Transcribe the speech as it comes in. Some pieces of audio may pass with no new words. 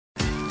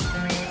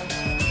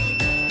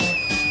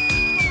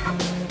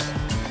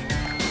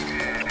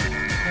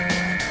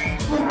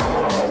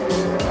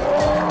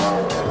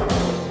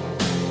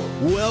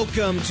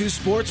Welcome to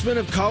Sportsman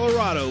of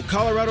Colorado,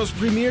 Colorado's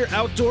premier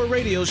outdoor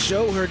radio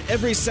show, heard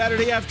every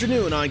Saturday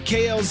afternoon on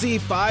KLZ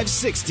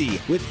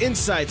 560, with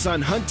insights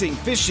on hunting,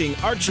 fishing,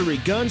 archery,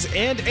 guns,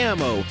 and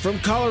ammo from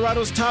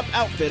Colorado's top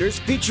outfitters,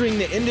 featuring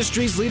the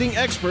industry's leading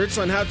experts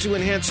on how to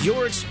enhance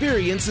your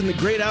experience in the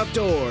great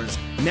outdoors.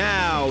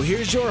 Now,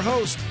 here's your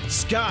host,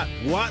 Scott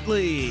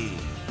Watley.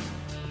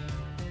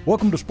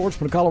 Welcome to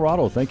Sportsman of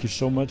Colorado. Thank you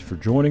so much for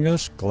joining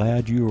us.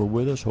 Glad you are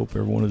with us. Hope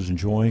everyone is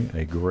enjoying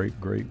a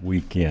great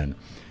weekend.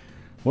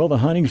 Well, the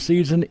hunting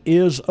season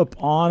is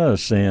upon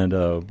us, and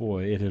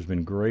boy, it has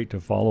been great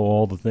to follow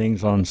all the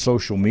things on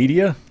social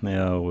media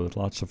with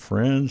lots of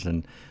friends,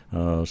 and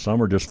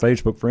some are just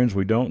Facebook friends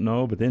we don't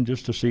know, but then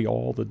just to see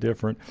all the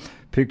different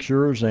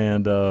pictures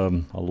and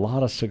a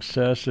lot of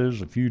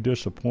successes, a few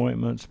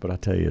disappointments, but I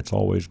tell you, it's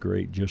always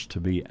great just to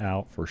be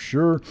out for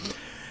sure.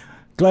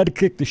 Glad to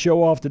kick the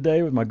show off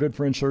today with my good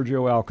friend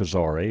Sergio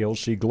Alcazar,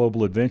 ALC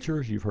Global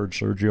Adventures. You've heard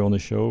Sergio on the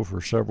show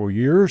for several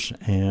years.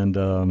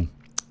 And,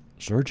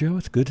 Sergio,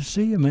 it's good to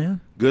see you,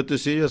 man. Good to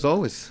see you as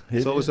always.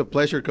 It's always a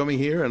pleasure coming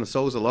here, and it's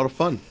always a lot of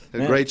fun.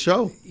 Great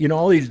show. You know,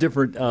 all these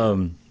different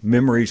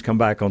memories come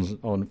back on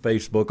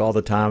Facebook all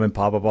the time and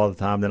pop up all the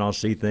time. Then I'll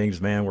see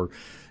things, man, where,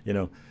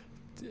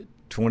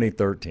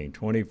 2013,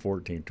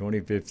 2014,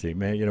 2015,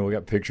 man, we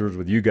got pictures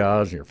with you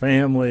guys and your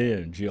family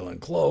and Jill and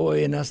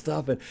Chloe and that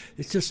stuff. And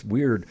it's just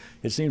weird.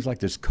 It seems like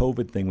this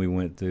COVID thing we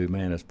went through,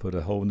 man, has put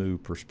a whole new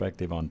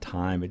perspective on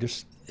time. It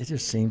just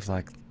seems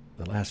like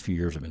the last few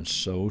years have been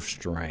so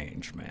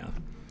strange, man.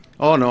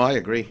 Oh, no, I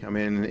agree. I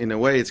mean, in a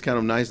way, it's kind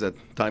of nice that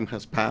time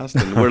has passed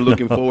and we're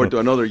looking forward to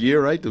another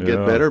year, right, to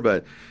get better.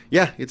 But,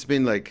 yeah, it's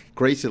been like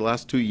crazy the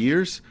last 2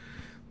 years.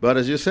 But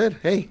as you said,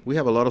 hey, we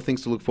have a lot of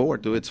things to look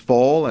forward to. It's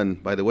fall,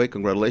 and by the way,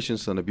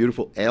 congratulations on a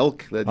beautiful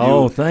elk that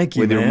thank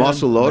you, with your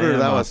muzzle loader. Man,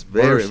 that was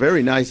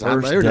very nice.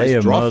 First very day nice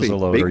of trophy, muzzle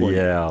loader. big one.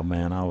 Yeah,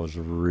 man, I was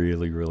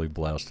really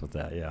blessed with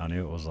that. Yeah, I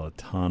knew it was a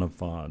ton of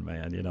fun,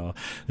 man.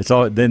 It's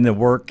all then the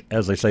work,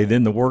 as they say,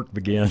 then the work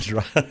begins,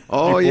 right?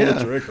 Oh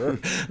yeah.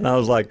 And I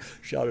was like,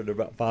 shot at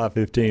about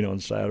 5:15 on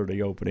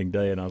Saturday opening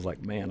day, and I was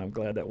like, man, I'm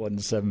glad that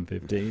wasn't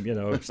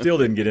 7:15. Still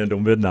didn't get into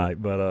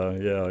midnight, but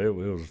yeah, it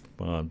was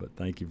fun. But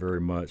thank you very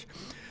much.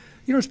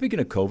 Speaking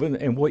of COVID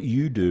and what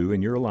you do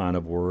in your line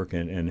of work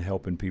and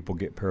helping people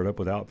get paired up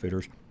with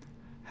outfitters,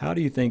 how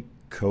do you think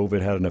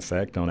COVID had an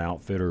effect on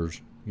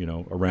outfitters,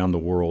 around the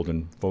world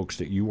and folks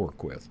that you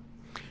work with?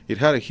 It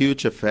had a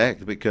huge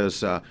effect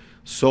because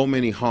so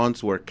many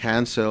hunts were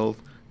canceled,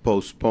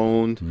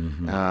 postponed.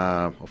 Mm-hmm.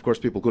 Of course,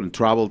 people couldn't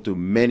travel to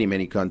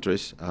many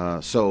countries.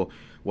 So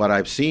what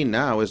I've seen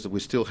now is that we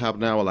still have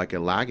now like a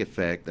lag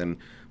effect. And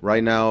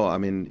right now, I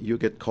mean, you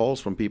get calls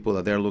from people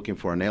that they're looking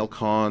for an elk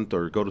hunt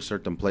or go to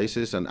certain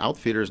places. And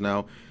outfitters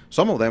now,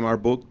 some of them are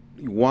booked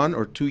 1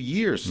 or 2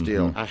 years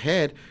still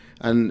ahead.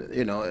 And,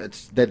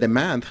 it's the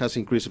demand has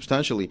increased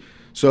substantially.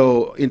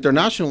 So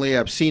internationally,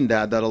 I've seen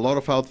that a lot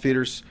of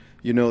outfitters,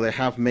 they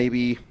have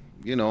maybe,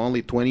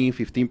 only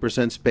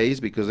 20-15% space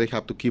because they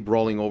have to keep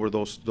rolling over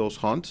those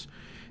hunts.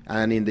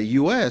 And in the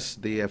U.S.,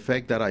 the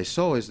effect that I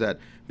saw is that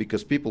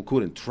because people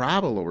couldn't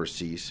travel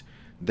overseas,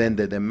 then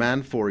the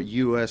demand for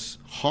U.S.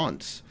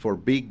 hunts, for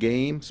big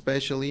game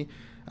especially,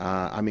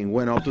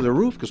 went up to the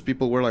roof because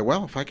people were like,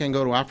 well, if I can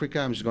go to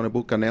Africa, I'm just going to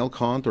book an elk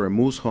hunt or a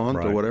moose hunt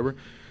or whatever.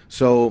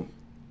 So,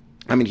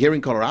 here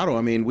in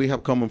Colorado, we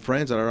have common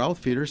friends that are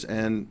outfitters,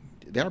 and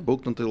they are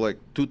booked until like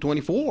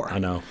 2/24. I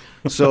know.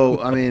 So,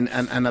 and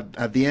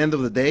at the end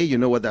of the day,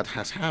 what that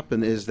has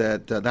happened is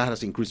that that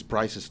has increased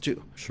prices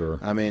too. Sure.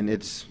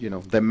 It's,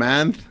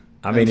 demand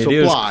and it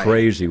supply. Is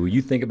crazy. When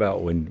you think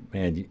about when,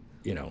 man,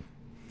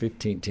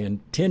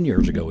 10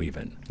 years ago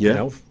even,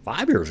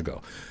 5 years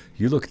ago,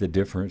 you look at the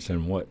difference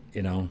in what,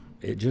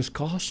 it just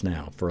costs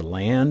now for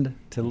land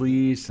to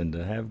lease and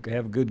to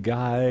have good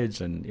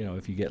guides and,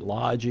 if you get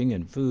lodging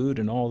and food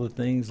and all the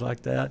things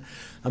like that.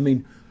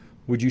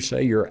 Would you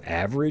say your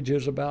average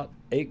is about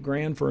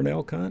 $8,000 for an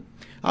elk hunt?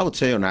 I would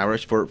say on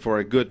average for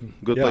a good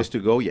place to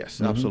go, yes,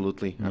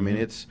 absolutely.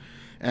 It's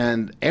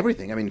and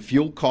everything.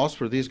 Fuel costs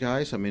for these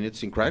guys,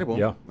 it's incredible.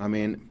 Yeah.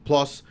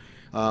 Plus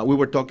we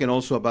were talking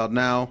also about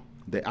now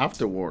the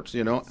afterwards,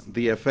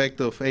 the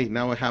effect of, hey,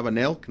 now I have an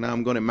elk, now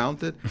I'm going to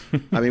mount it.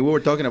 We were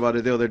talking about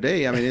it the other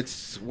day.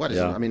 What is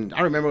it?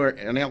 I remember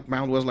an elk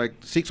mount was like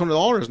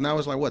 $600. Now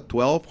it's like, what,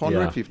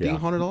 $1,200,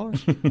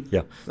 $1,500?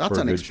 Yeah. That's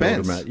an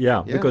expense.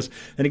 Yeah, because,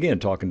 and again,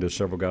 talking to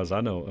several guys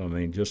I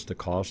know, just the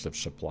cost of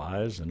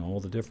supplies and all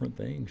the different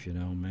things,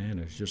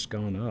 it's just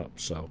gone up.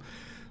 So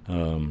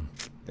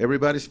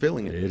everybody's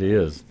feeling it. It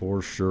is,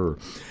 for sure.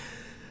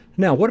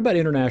 Now, what about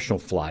international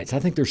flights? I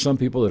think there's some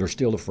people that are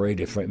still afraid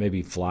to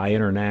maybe fly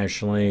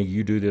internationally.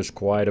 You do this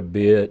quite a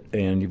bit,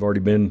 and you've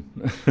already been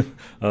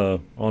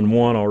on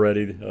one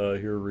already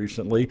here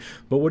recently.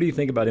 But what do you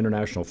think about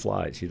international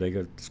flights? You think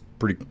it's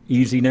pretty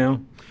easy now?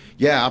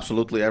 Yeah,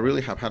 absolutely. I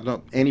really have had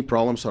not any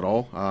problems at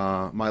all.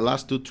 My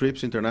last 2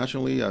 trips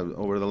internationally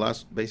over the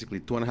last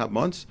basically 2.5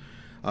 months,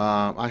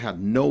 I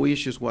had no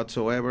issues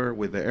whatsoever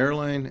with the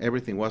airline.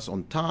 Everything was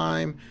on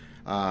time.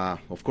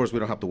 Of course, we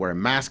don't have to wear a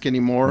mask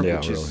anymore,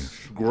 which is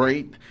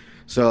great.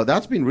 So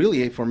that's been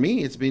really, for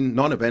me, it's been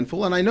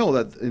non-eventful. And I know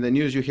that in the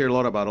news you hear a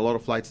lot about a lot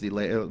of flights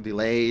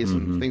delays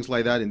and things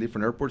like that in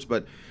different airports.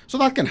 But so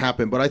that can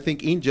happen. But I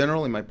think in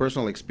general, in my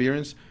personal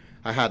experience,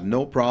 I had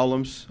no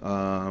problems.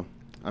 I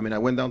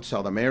went down to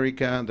South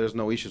America. There's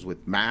no issues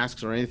with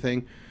masks or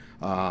anything.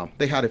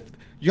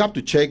 You have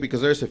to check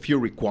because there's a few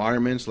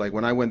requirements. Like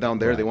when I went down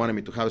there, they wanted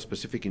me to have a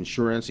specific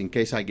insurance in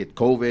case I get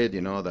COVID,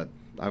 that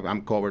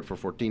I'm covered for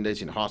 14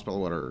 days in the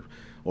hospital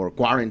or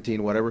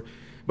quarantine, whatever.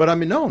 But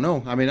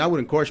no. I would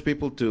encourage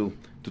people to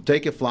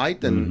take a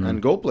flight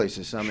and go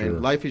places.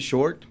 Life is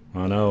short.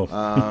 I know.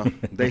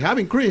 They have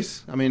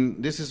increased.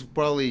 This is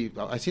probably,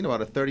 I've seen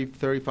about a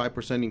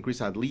 35%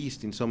 increase at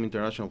least in some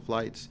international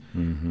flights,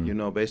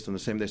 based on the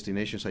same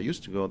destinations I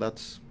used to go.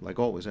 That's like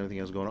always, everything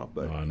has gone up.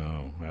 But I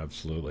know,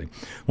 absolutely.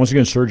 Once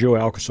again, Sergio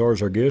Alcazar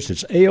is our guest.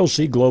 It's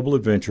ALC Global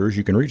Adventures.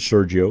 You can reach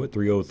Sergio at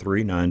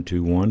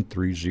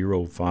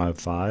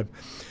 303-921-3055.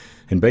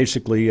 And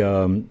basically,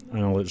 I'll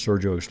let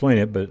Sergio explain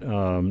it, but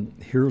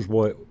here's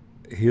what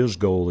his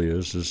goal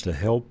is to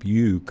help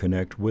you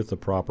connect with the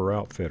proper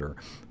outfitter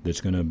that's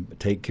going to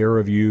take care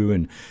of you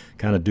and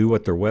kind of do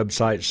what their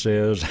website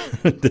says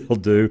they'll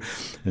do.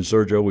 And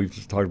Sergio,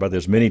 we've talked about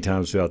this many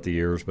times throughout the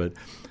years, but,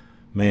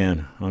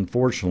 man,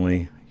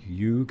 unfortunately,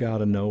 you got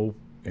to know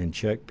and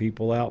check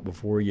people out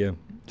before you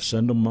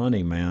send them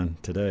money, man,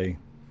 today.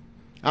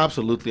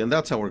 Absolutely, and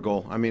that's our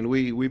goal.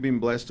 We've been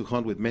blessed to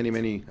hunt with many,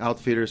 many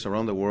outfitters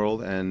around the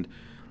world, and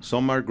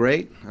some are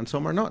great and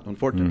some are not,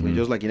 unfortunately,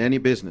 just like in any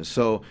business.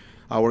 So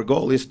our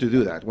goal is to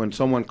do that. When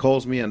someone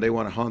calls me and they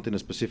want to hunt in a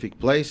specific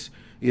place,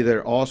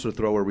 either us or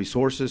through our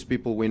resources,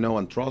 people we know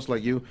and trust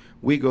like you,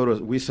 we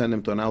send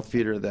them to an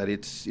outfitter that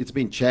it's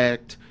been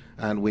checked,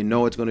 and we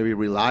know it's going to be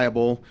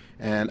reliable,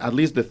 and at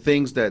least the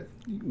things that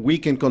we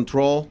can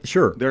control,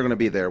 sure, they're going to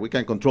be there. We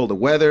can control the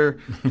weather,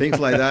 things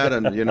like that,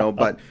 and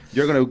but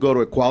you're going to go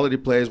to a quality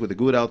place with a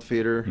good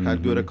outfitter,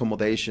 have good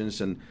accommodations,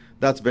 and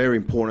that's very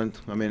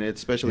important.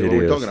 Especially what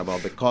we're talking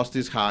about. The cost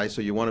is high,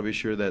 so you want to be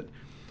sure that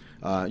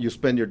you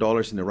spend your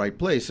dollars in the right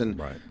place.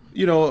 And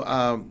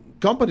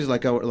companies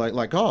like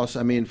us,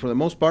 for the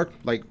most part,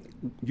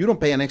 you don't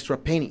pay an extra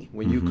penny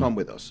when you come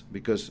with us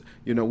because,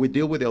 we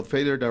deal with the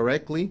outfitter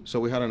directly. So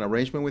we had an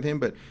arrangement with him,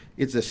 but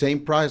it's the same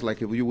price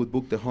like if you would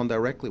book the hunt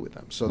directly with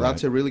them. So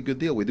that's a really good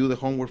deal. We do the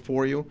homework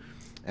for you,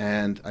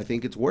 and I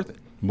think it's worth it.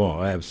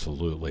 Well,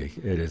 absolutely.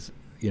 It is.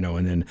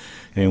 And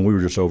we were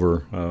just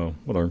over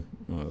with our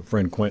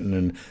friend Quentin,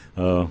 and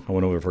I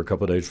went over for a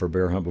couple of days for a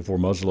bear hunt before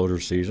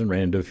muzzleloader season,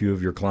 ran into a few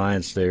of your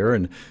clients there,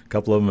 and a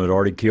couple of them had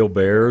already killed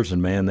bears,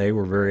 and, man, they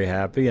were very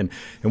happy. And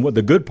what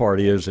the good part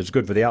is, it's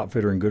good for the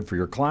outfitter and good for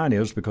your client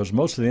is because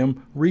most of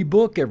them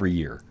rebook every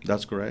year.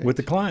 That's correct. With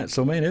the client.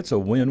 So, man, it's a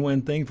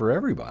win-win thing for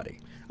everybody.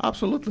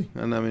 Absolutely.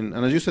 And and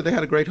as you said, they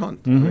had a great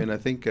hunt. I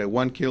think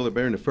one killed a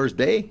bear in the first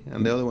day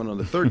and the other one on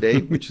the third day,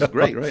 which is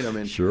great,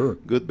 right? Sure.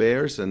 Good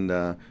bears,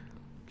 and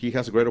he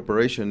has a great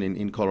operation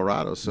in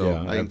Colorado. So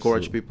I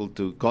encourage people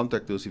to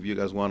contact us if you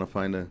guys want to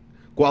find a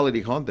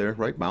quality hunt there,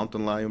 right?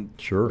 Mountain lion,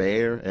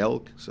 bear,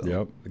 elk. So.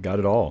 Yep, got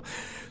it all.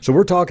 So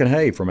we're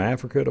talking, from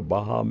Africa to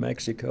Baja,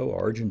 Mexico,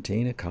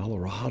 Argentina,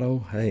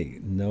 Colorado.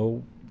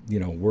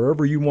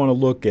 Wherever you want to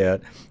look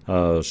at,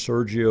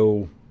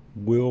 Sergio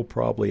will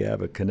probably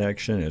have a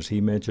connection. As he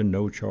mentioned,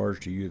 no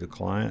charge to you, the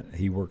client.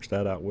 He works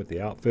that out with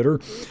the outfitter.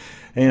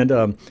 And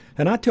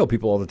I tell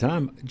people all the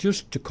time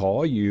just to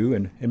call you,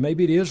 and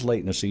maybe it is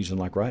late in the season,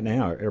 like right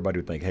now. Everybody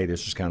would think, hey,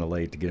 this is kind of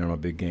late to get on a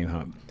big game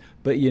hunt.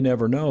 But you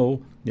never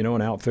know.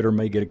 An outfitter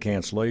may get a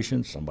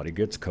cancellation. Somebody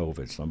gets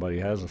COVID. Somebody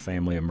has a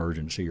family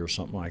emergency or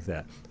something like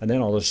that. And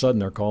then all of a sudden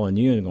they're calling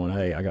you and going,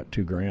 hey, I got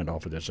 $2,000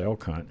 off of this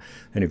elk hunt.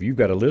 And if you've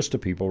got a list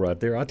of people right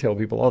there, I tell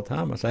people all the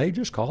time, I say, hey,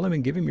 just call him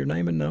and give him your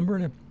name and number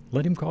and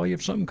let him call you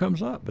if something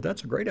comes up. But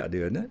that's a great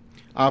idea, isn't it?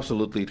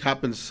 Absolutely. It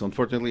happens,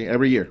 unfortunately,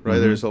 every year, right?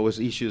 There's always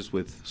issues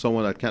with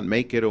someone that can't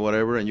make it or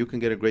whatever, and you can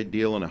get a great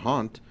deal on a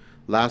hunt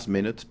last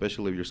minute,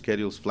 especially if your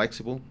schedule's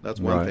flexible.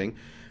 That's one thing.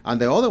 And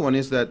the other one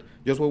is that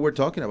just what we're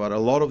talking about, a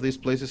lot of these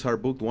places are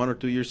booked 1 or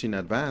 2 years in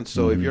advance.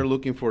 So if you're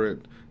looking for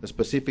a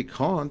specific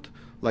hunt,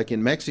 like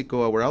in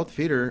Mexico, our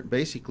outfitter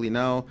basically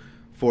now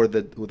for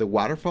the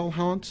waterfowl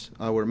hunts,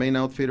 our main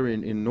outfitter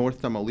in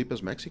North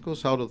Tamaulipas, Mexico,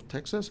 south of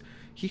Texas,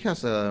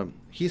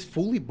 he's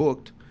fully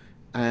booked,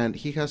 and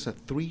he has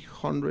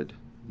 300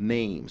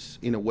 names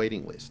in a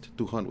waiting list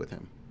to hunt with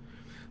him.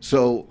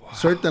 So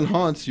certain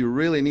hunts you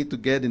really need to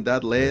get in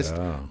that list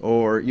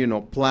or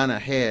plan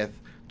ahead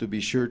to be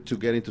sure to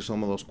get into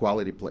some of those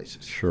quality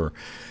places. Sure.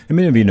 And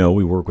many of you know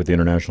we work with the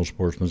International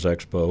Sportsman's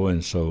Expo,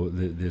 and so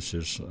this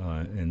is,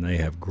 and they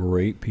have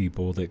great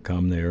people that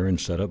come there and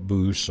set up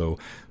booths. So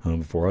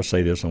before I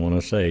say this, I want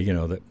to say,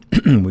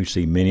 that we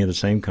see many of the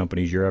same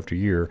companies year after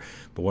year.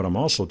 But what I'm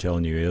also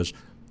telling you is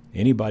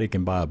anybody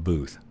can buy a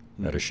booth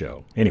at a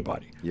show.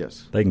 Anybody.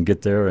 Yes. They can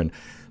get there, and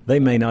they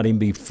may not even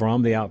be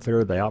from the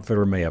outfitter. The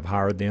outfitter may have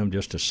hired them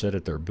just to sit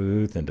at their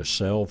booth and to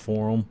sell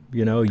for them.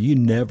 You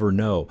never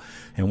know.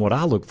 And what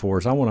I look for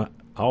is I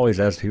always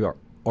ask people,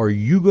 are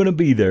you going to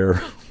be there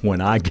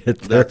when I get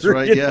there? That's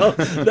right, yeah.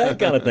 That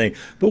kind of thing.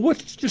 But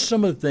what's just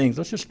some of the things,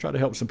 let's just try to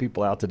help some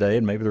people out today,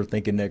 and maybe they're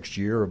thinking next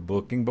year of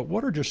booking, but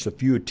what are just a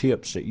few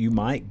tips that you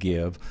might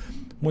give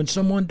when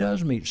someone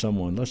does meet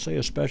someone, let's say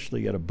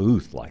especially at a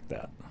booth like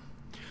that?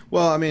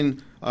 Well, I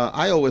mean,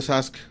 I always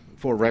ask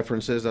for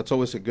references. That's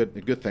always a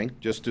good thing,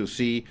 just to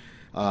see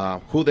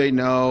who they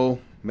know.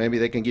 Maybe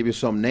they can give you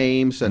some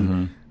names.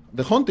 And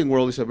the hunting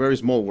world is a very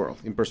small world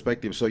in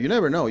perspective, so you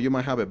never know. You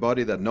might have a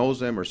buddy that knows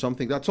them or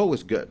something. That's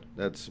always good.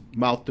 That's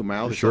mouth to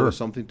mouth. It's always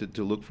something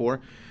to look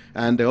for.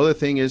 And the other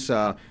thing is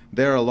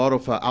there are a lot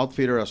of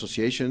outfitter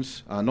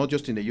associations, not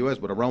just in the U.S.,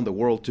 but around the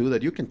world too,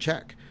 that you can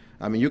check.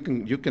 I mean,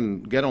 you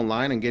can get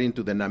online and get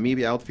into the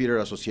Namibia Outfitter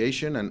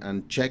Association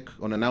and check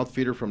on an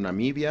outfitter from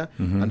Namibia,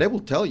 and they will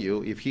tell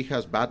you if he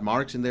has bad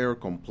marks in there,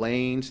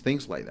 complaints,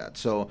 things like that.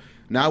 So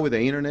now with the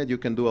internet, you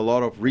can do a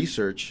lot of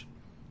research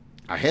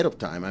ahead of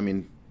time. I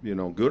mean, you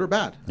know, good or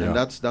bad, and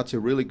that's a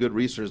really good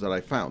research that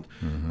I found.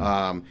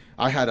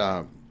 I had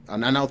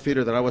an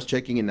outfitter that I was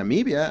checking in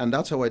Namibia, and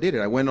that's how I did it.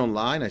 I went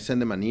online, I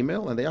sent them an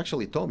email, and they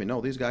actually told me, no,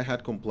 this guy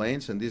had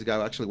complaints, and this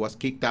guy actually was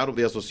kicked out of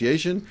the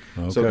association.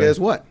 Okay. So guess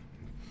what?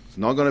 It's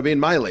not going to be in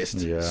my list.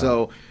 Yeah.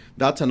 So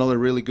that's another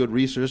really good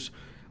resource.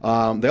 The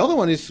other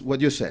one is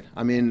what you said.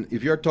 I mean,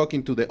 if you're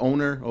talking to the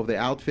owner of the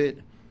outfit,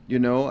 you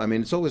know, I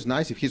mean, it's always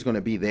nice if he's going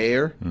to be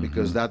there,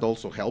 because that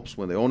also helps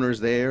when the owner is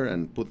there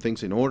and put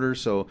things in order.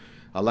 So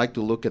I like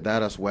to look at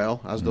that as well,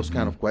 ask those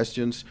kind of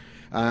questions.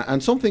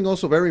 And something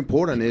also very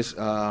important is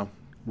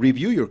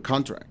review your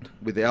contract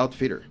with the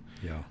outfitter.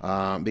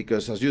 Yeah.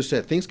 Because as you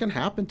said, things can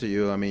happen to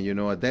you. I mean, you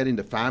know, a death in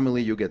the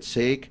family, you get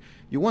sick.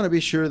 You want to be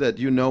sure that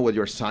you know what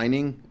you're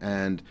signing,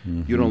 and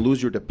you don't lose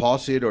your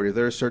deposit, or if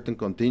there are certain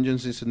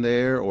contingencies in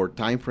there or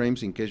time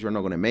frames in case you're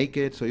not going to make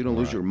it, so you don't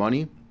lose your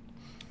money.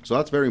 So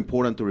that's very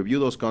important to review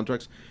those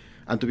contracts.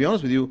 And to be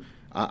honest with you,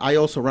 I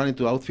also run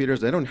into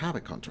outfitters, they don't have a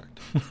contract.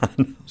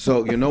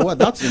 So you know what?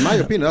 That's, in my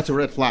opinion, that's a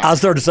red flag. I was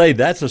starting to say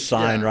that's a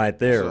sign right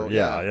there. So,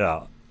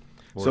 yeah.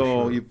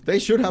 So if they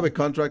should have a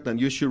contract, and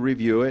you should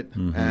review it,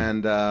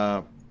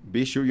 and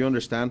be sure you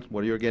understand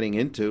what you're getting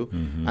into,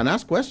 and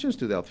ask questions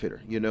to the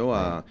outfitter, you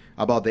know,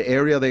 about the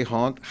area they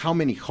hunt, how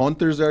many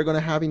hunters they're going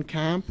to have in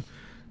camp,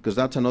 because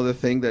that's another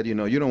thing that, you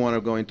know, you don't want to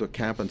go into a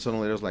camp and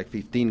suddenly there's like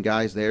 15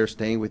 guys there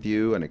staying with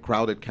you and a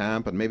crowded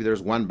camp, and maybe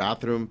there's one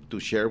bathroom to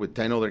share with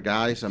 10 other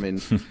guys, I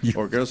mean,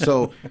 or girls.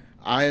 So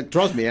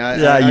trust me,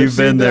 you've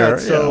been there.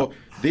 So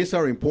these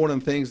are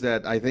important things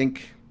that I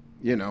think,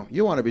 you know,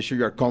 you want to be sure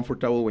you're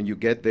comfortable when you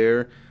get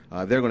there.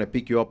 They're going to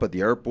pick you up at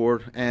the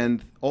airport,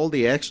 and all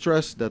the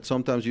extras that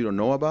sometimes you don't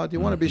know about,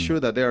 you want to be sure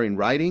that they're in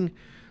writing.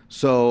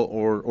 So,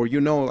 or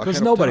you know,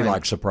 because nobody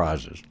likes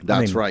surprises.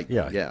 That's right.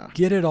 Yeah.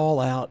 Get it all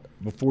out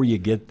before you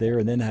get there,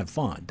 and then have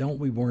fun.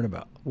 Don't be worried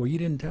about, well, you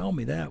didn't tell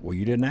me that. Well,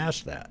 you didn't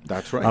ask that.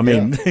 That's right. I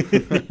mean,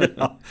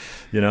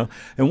 you know.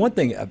 And one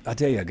thing I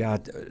tell you, a guy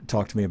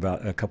talked to me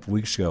about a couple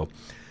weeks ago,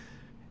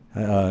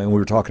 and we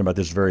were talking about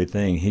this very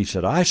thing. He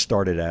said, I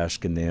started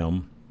asking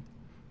them,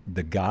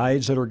 the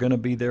guides that are going to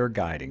be there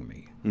guiding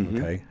me,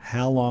 okay,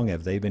 how long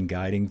have they been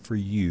guiding for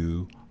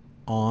you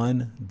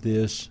on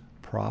this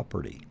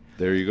property?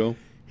 There you go.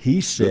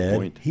 He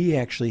said he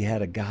actually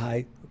had a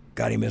guy,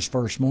 got him his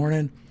first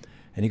morning,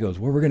 and he goes,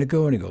 where we're going to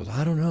go? And he goes,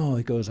 I don't know.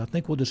 He goes, I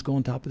think we'll just go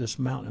on top of this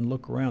mountain and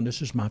look around.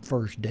 This is my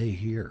first day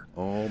here.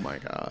 Oh, my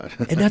God.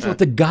 And that's what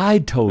the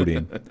guide told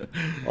him.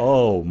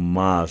 Oh,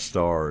 my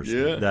stars.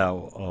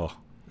 Yeah.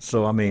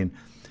 So, I mean,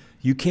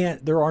 you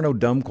can't, there are no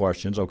dumb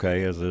questions,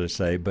 okay, as they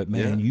say, but,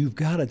 man, you've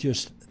got to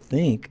just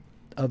think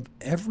of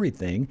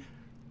everything,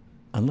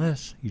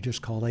 unless you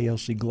just call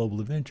ALC Global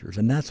Adventures.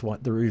 And that's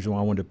what the reason why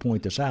I wanted to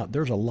point this out.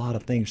 There's a lot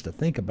of things to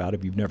think about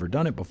if you've never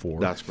done it before.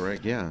 That's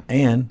correct, yeah.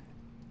 And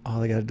all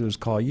they got to do is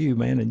call you,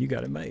 man, and you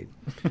got it made.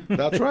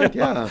 That's right,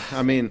 yeah.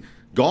 I mean,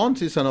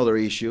 guns is another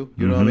issue.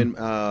 You know, I mean,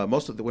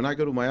 when I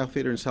go to my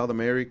outfitter in South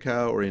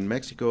America or in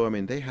Mexico, I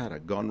mean, they had a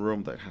gun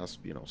room that has,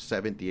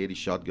 70, 80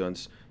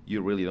 shotguns.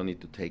 You really don't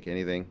need to take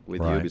anything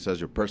with you besides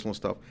your personal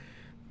stuff.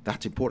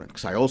 That's important,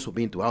 because I also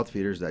been to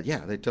outfitters that,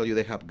 they tell you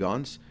they have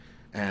guns.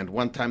 And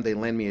one time they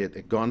lent me a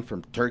gun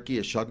from Turkey,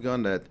 a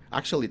shotgun that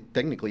actually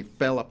technically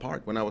fell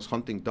apart when I was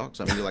hunting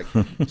ducks. I mean, like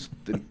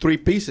 3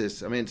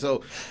 pieces. I mean,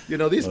 so,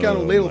 these kind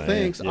of little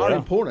things are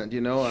important,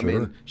 I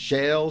mean,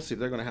 shells, if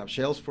they're going to have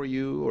shells for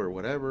you or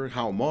whatever,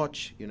 how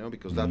much,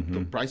 because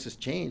the prices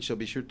change. So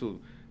be sure to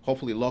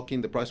hopefully lock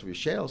in the price of your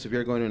shells if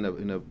you're going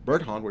in a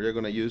bird hunt where you're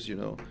going to use,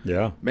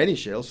 many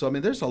shells. So, I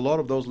mean, there's a lot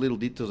of those little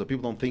details that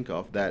people don't think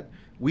of that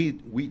we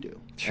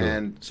do. Sure.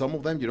 And some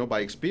of them,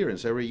 by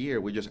experience, every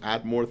year we just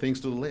add more things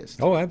to the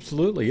list. Oh,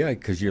 absolutely, yeah,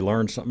 because you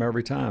learn something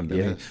every time. I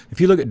mean, if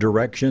you look at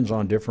directions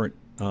on different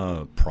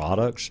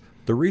products,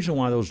 the reason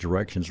why those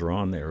directions are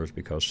on there is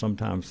because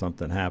sometimes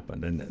something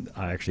happened. And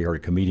I actually heard a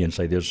comedian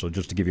say this, so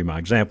just to give you my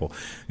example,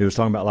 he was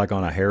talking about like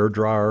on a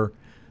hairdryer,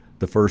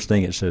 the first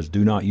thing it says,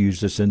 do not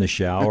use this in the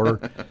shower.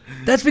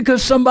 That's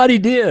because somebody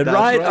did,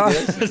 right?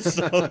 Yes.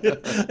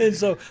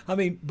 So, I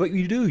mean, but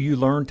you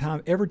learn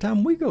every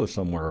time we go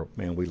somewhere,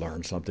 man, we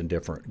learn something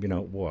different.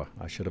 Boy,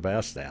 I should have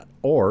asked that.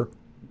 Or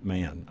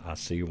man, I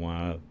see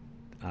why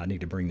I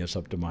need to bring this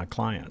up to my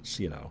clients,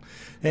 And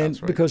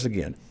That's right. because,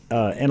 again,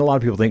 and a lot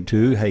of people think,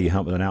 too, hey, you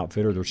hunt with an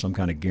outfitter, there's some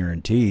kind of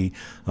guarantee,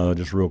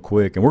 just real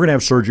quick. And we're going to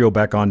have Sergio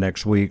back on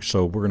next week,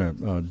 so we're going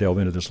to delve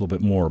into this a little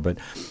bit more. But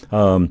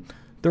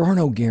there are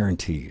no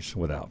guarantees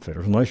with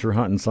outfitters, unless you're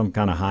hunting some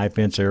kind of high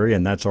fence area,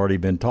 and that's already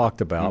been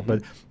talked about.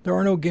 But there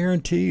are no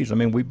guarantees. I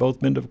mean, we've both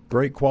been to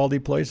great quality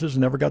places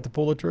and never got to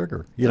pull the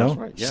trigger. That's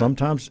right, yeah.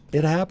 Sometimes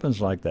it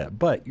happens like that.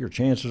 But your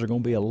chances are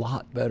going to be a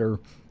lot better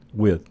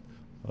with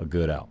a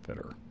good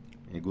outfitter.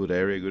 A good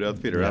area, good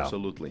outfitter, Yeah,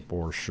 absolutely.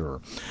 For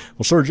sure.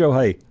 Well, Sergio,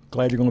 hey,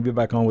 glad you're going to be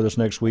back on with us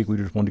next week. We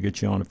just wanted to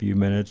get you on a few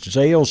minutes. It's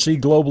ALC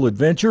Global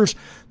Adventures,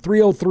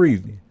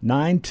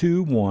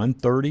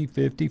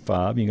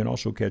 303-921-3055. You can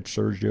also catch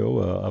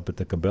Sergio up at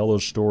the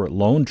Cabela's store at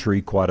Lone Tree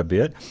quite a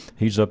bit.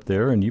 He's up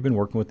there, and you've been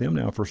working with him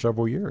now for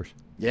several years.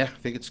 Yeah, I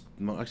think it's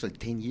actually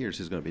 10 years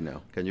it's going to be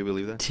now. Can you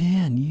believe that?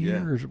 10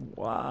 years. Yeah.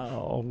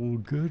 Wow.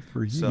 Good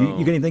for you. So-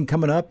 You got anything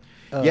coming up?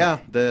 Yeah,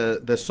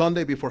 the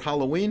Sunday before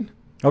Halloween,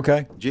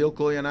 Okay. Jill,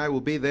 Chloe, and I will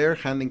be there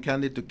handing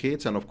candy to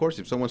kids. And, of course,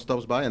 if someone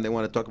stops by and they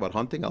want to talk about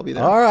hunting, I'll be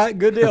there. All right,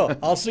 good deal.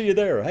 I'll see you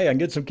there. Hey, I can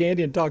get some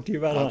candy and talk to you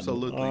about hunting.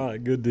 Absolutely. All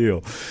right, good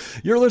deal.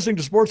 You're listening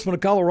to Sportsman of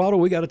Colorado.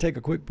 We got to take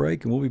a quick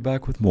break, and we'll be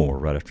back with more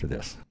right after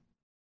this.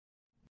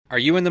 Are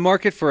you in the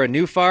market for a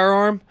new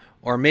firearm,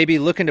 or maybe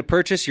looking to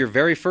purchase your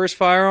very first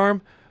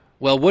firearm?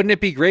 Well, wouldn't it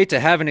be great to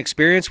have an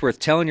experience worth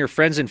telling your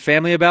friends and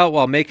family about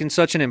while making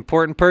such an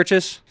important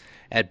purchase?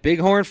 At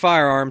Bighorn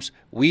Firearms,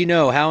 we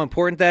know how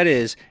important that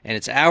is, and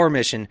it's our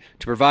mission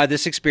to provide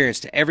this experience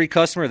to every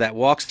customer that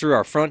walks through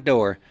our front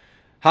door.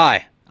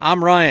 Hi,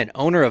 I'm Ryan,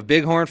 owner of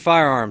Bighorn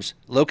Firearms,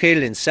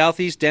 located in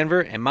Southeast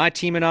Denver, and my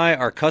team and I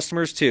are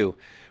customers too.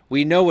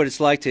 We know what it's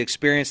like to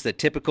experience the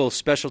typical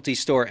specialty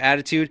store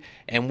attitude,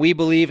 and we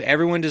believe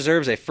everyone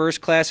deserves a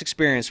first-class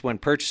experience when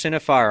purchasing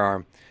a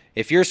firearm.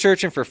 If you're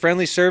searching for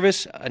friendly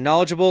service, a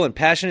knowledgeable and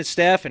passionate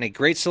staff, and a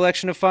great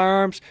selection of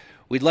firearms,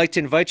 we'd like to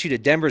invite you to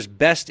Denver's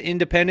best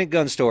independent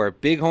gun store,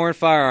 Bighorn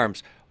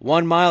Firearms,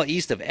 1 mile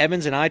east of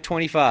Evans and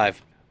I-25.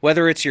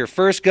 Whether it's your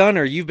first gun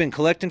or you've been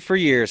collecting for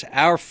years,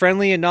 our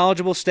friendly and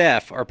knowledgeable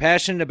staff are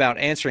passionate about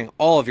answering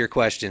all of your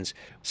questions.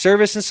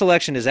 Service and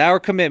selection is our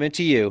commitment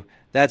to you.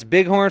 That's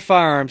Bighorn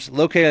Firearms,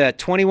 located at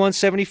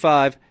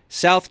 2175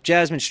 South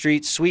Jasmine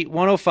Street, Suite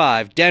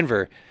 105,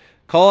 Denver.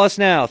 Call us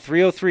now,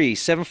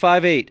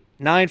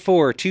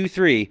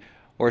 303-758-9423,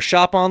 or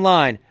shop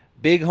online,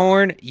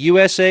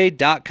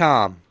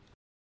 bighornusa.com.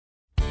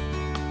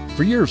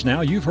 For years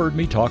now, you've heard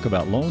me talk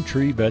about Lone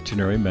Tree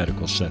Veterinary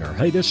Medical Center.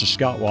 Hey, this is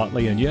Scott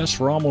Watley, and yes,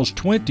 for almost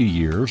 20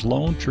 years,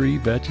 Lone Tree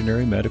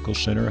Veterinary Medical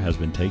Center has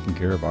been taking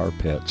care of our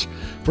pets.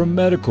 From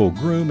medical,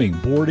 grooming,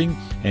 boarding,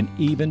 and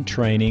even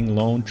training,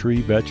 Lone Tree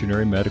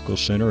Veterinary Medical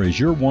Center is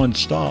your one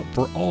stop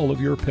for all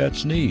of your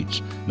pet's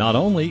needs. Not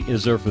only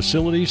is their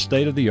facility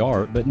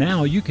state-of-the-art, but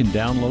now you can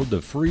download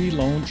the free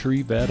Lone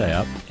Tree Vet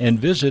app and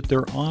visit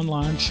their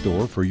online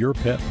store for your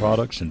pet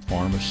products and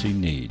pharmacy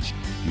needs.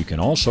 You can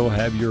also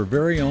have your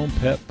very own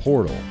pet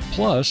portal.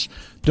 Plus,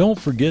 don't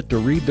forget to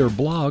read their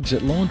blogs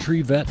at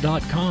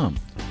LoneTreeVet.com.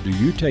 Do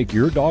you take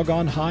your dog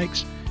on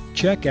hikes?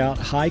 Check out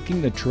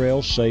Hiking the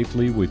Trail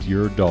Safely with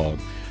Your Dog.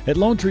 At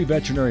Lone Tree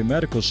Veterinary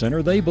Medical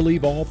Center, they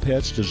believe all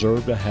pets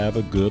deserve to have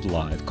a good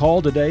life.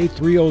 Call today,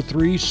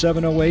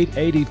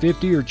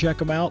 303-708-8050, or check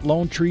them out,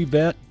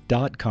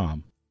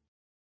 LoneTreeVet.com.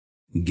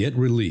 Get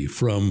relief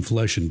from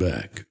Flesh and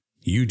Beck.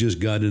 You just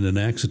got in an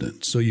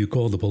accident, so you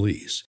call the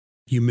police.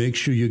 You make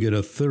sure you get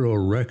a thorough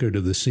record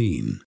of the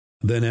scene.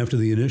 Then after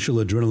the initial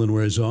adrenaline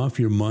wears off,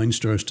 your mind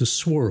starts to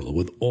swirl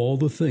with all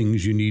the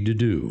things you need to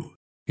do.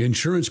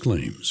 Insurance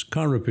claims,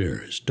 car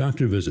repairs,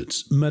 doctor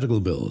visits, medical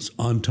bills,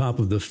 on top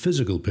of the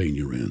physical pain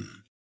you're in.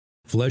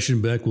 Flesh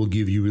and Beck will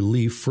give you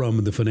relief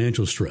from the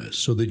financial stress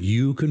so that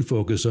you can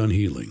focus on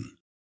healing.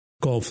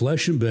 Call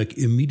Flesh and Beck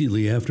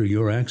immediately after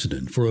your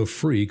accident for a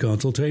free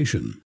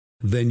consultation.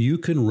 Then you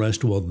can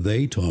rest while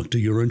they talk to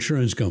your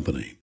insurance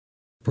company.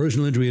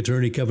 Personal injury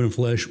attorney Kevin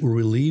Flesh will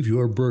relieve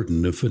your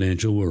burden of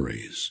financial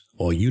worries.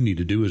 All you need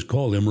to do is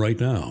call him right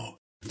now.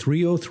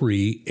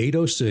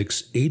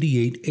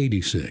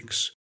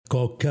 303-806-8886.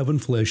 Call Kevin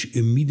Flesh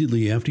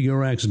immediately after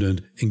your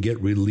accident and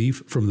get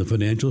relief from the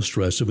financial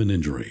stress of an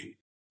injury.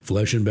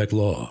 Flesh and Beck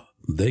Law.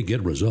 They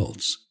get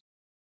results.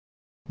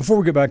 Before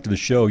we get back to the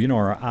show,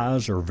 our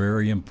eyes are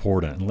very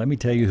important. And let me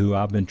tell you who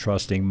I've been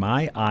trusting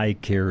my eye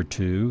care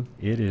to.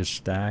 It is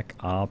Stack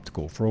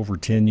Optical. For over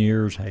 10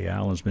 years, hey,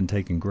 Alan's been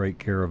taking great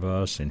care of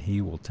us, and he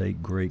will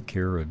take great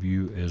care of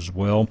you as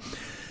well.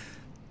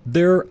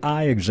 Their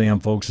eye exam,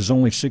 folks, is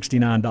only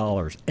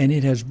 $69, and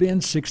it has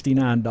been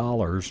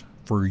 $69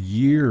 for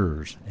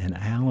years. And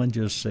Alan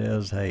just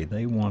says, hey,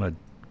 they want to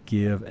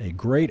give a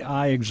great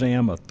eye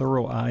exam, a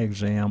thorough eye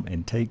exam,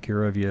 and take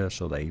care of you,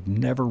 so they've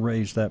never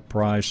raised that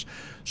price.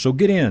 So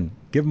get in.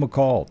 Give them a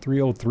call,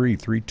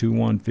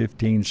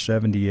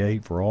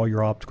 303-321-1578 for all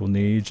your optical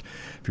needs.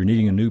 If you're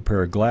needing a new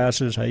pair of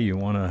glasses, hey, you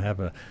want to have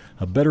a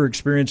better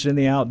experience in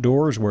the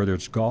outdoors, whether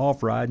it's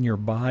golf, riding your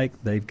bike,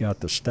 they've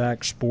got the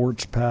Stack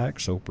Sports Pack,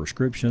 so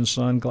prescription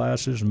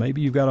sunglasses.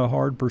 Maybe you've got a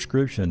hard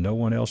prescription no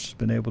one else has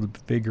been able to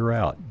figure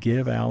out.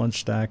 Give Alan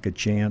Stack a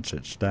chance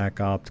at Stack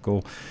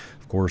Optical.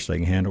 Of course, they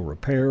can handle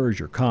repairs,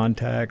 your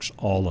contacts,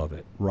 all of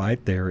it,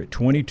 right there at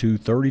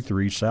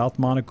 2233 South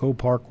Monaco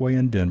Parkway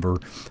in Denver.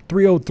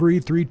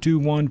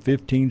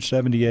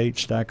 303-321-1578.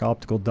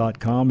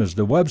 StackOptical.com is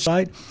the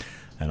website.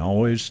 And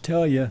always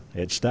tell you,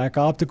 at Stack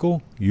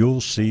Optical,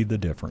 you'll see the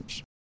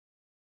difference.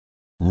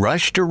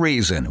 Rush to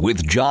Reason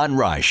with John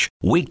Rush.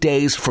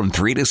 Weekdays from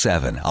 3 to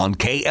 7 on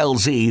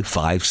KLZ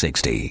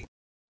 560.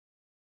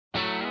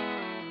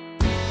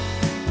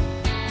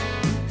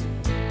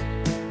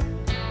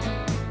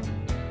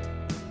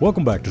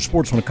 Welcome back to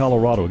Sportsman of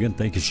Colorado. Again,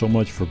 thank you so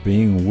much for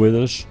being with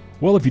us.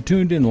 Well, if you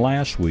tuned in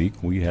last week,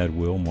 we had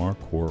Will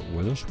Marquardt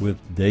with us with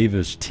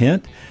Davis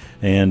Tent.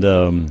 And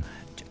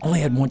only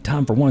had one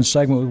time for one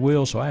segment with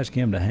Will, so I asked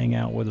him to hang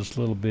out with us a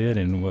little bit.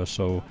 And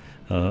so,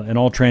 in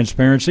all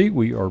transparency,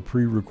 we are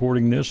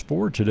pre-recording this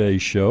for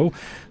today's show.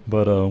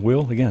 But,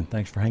 Will, again,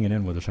 thanks for hanging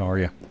in with us. How are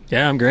you?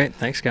 Yeah, I'm great.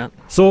 Thanks, Scott.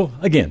 So,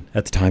 again,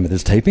 at the time of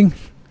this taping,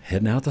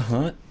 heading out to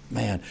hunt.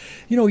 Man,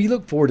 you know, you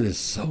look forward to this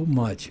so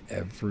much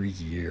every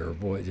year.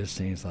 Boy, it just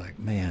seems like,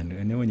 man,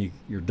 and then when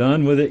you're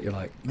done with it, you're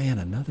like, man,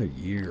 another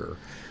year.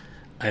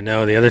 I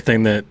know. The other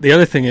thing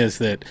is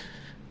that,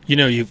 you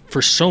know, you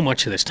for so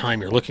much of this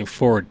time you're looking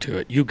forward to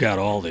it. You got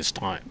all this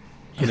time.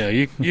 You know,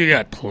 you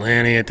got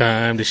plenty of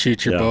time to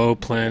shoot your bow,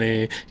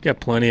 you got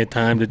plenty of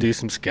time to do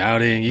some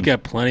scouting. You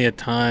got plenty of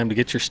time to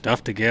get your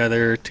stuff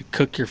together, to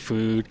cook your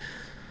food.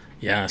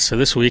 Yeah, so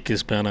this week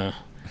has been a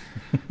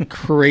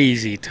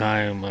crazy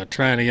time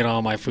trying to get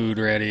all my food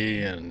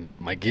ready and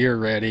my gear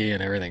ready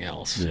and everything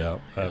else. Yeah,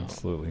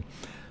 absolutely.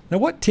 Now,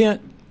 what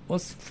tent,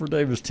 let's for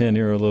Davis Tent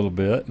here a little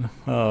bit.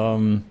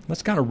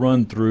 Let's kind of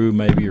run through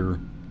maybe your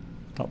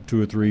top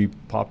 2 or 3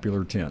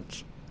 popular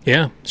tents.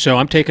 Yeah, so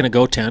I'm taking a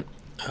Go tent,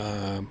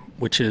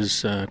 which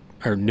is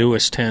our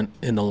newest tent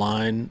in the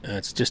line.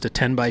 It's just a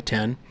 10 by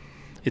 10.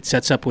 It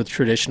sets up with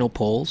traditional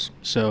poles,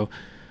 so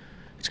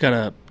it's got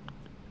a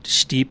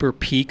steeper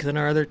peak than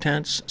our other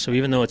tents. So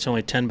even though it's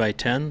only 10 by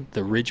 10,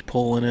 the ridge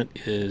pole in it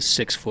is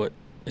 6 foot.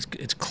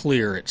 It's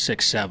clear at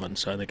 6'7",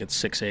 so I think it's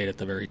 6'8" at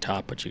the very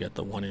top, but you got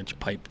the 1-inch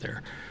pipe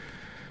there.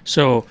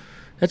 So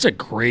that's a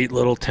great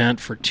little tent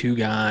for 2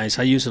 guys.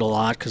 I use it a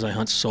lot because I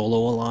hunt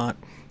solo a lot.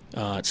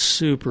 It's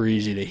super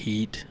easy to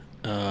heat.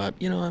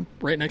 You know, I'm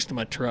right next to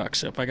my truck,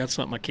 so if I got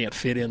something I can't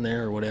fit in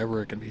there or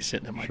whatever, it can be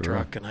sitting in my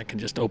truck, and I can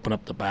just open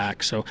up the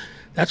back. So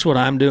that's what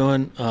I'm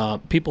doing.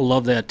 People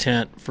love that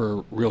tent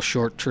for real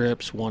short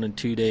trips, 1 and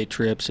 2 day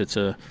trips. It's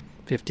a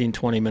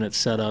 15-20 minute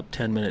setup,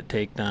 10-minute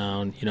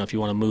takedown. You know, if you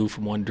want to move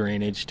from one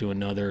drainage to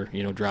another,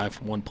 you know, drive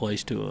from one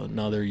place to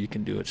another, you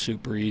can do it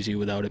super easy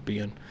without it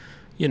being,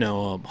 you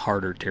know, a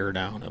harder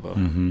teardown of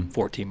a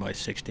 14 by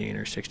 16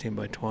 or 16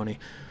 by 20.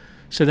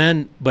 So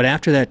then, but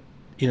after that,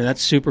 you know,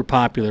 that's super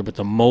popular, but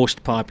the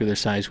most popular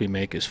size we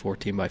make is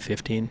 14 by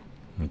 15.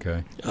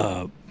 Okay.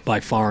 By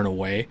far and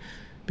away,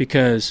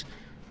 because,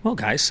 well,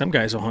 some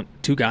guys will hunt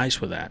 2 guys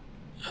with that.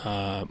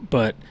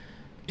 But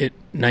it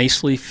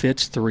nicely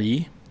fits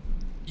 3.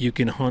 You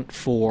can hunt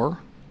 4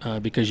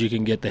 because you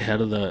can get the head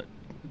of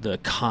the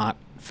cot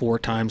 4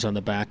 times on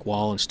the back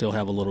wall and still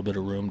have a little bit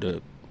of room to,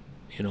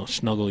 you know,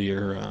 snuggle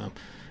your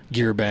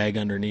gear bag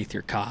underneath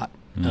your cot.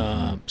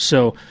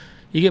 So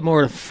you get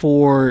more than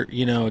 4,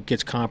 you know, it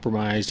gets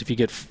compromised. If you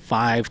get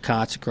 5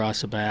 cots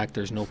across the back,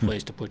 there's no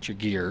place to put your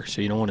gear,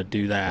 so you don't want to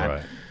do that.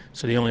 Right.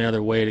 So the only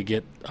other way to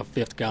get a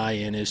 5th guy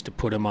in is to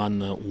put him on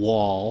the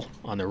wall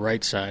on the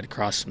right side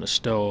across from the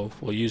stove.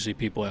 Well, usually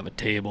people have a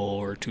table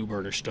or a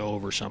 2-burner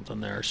stove or something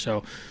there.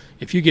 So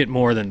if you get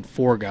more than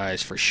 4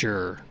 guys, for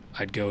sure,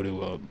 I'd go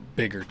to a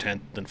bigger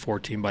tent than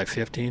 14 by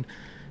 15.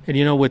 And,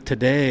 you know,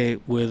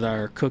 with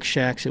our cook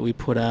shacks that we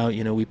put out,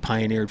 you know, we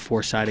pioneered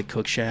 4-sided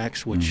cook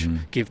shacks, which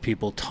give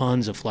people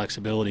tons of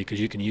flexibility because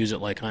you can use it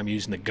like I'm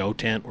using the Go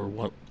tent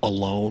or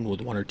alone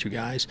with 1 or 2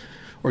 guys,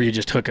 or you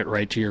just hook it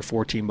right to your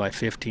 14 by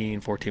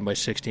 15, 14 by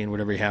 16,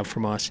 whatever you have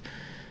from us,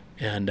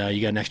 and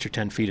you got an extra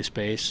 10 feet of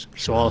space.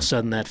 So all of a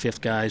sudden that 5th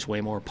guy is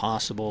way more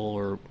possible,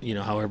 or, you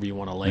know, however you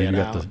want to lay it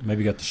out.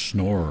 Maybe you got the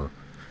snorer.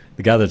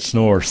 The guy that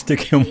snores,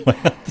 stick him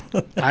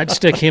with. I'd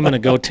stick him in a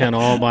Go tent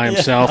all by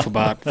himself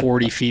about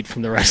 40 feet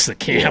from the rest of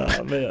the camp.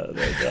 Yeah, man,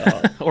 no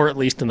doubt. Or at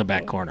least in the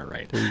back corner,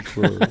 right? For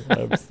sure,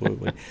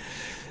 absolutely.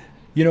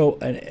 You know,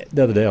 and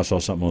the other day I saw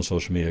something on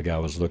social media. A guy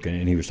was looking,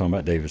 and he was talking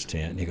about Davis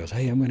tent. And he goes,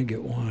 hey, I'm going to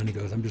get one. He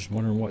goes, I'm just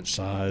wondering what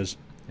size.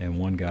 And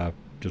one guy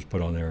just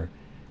put on there,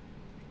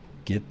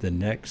 get the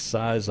next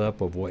size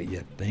up of what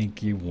you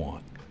think you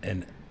want.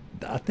 And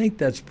I think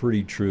that's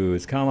pretty true.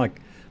 It's kind of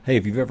like, hey,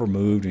 if you've ever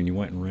moved and you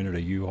went and rented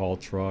a U-Haul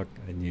truck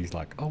and you're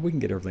like, oh, we can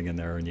get everything in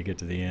there, and you get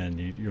to the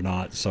end, you're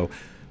not. So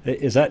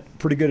Is that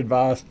pretty good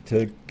advice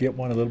to get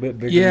one a little bit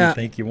bigger than you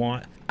think you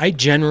want? I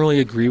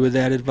generally agree with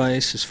that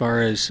advice as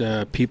far as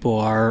people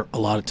are a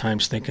lot of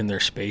times thinking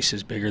their space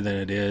is bigger than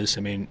it is.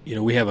 I mean,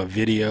 we have a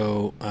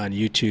video on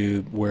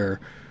YouTube where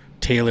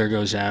Taylor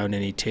goes out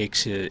and he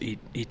takes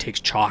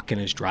chalk in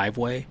his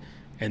driveway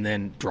and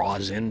then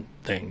draws in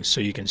things so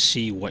you can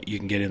see what you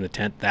can get in the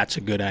tent. That's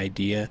a good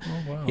idea.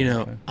 Oh, wow.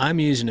 Okay. I'm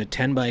using a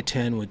 10 by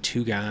 10 with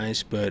 2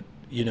 guys, but,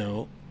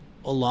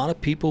 a lot of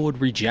people would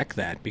reject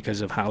that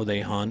because of how they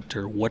hunt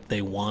or what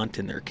they want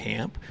in their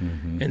camp.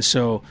 Mm-hmm. And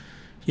so,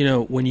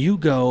 when you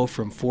go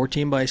from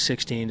 14 by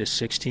 16 to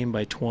 16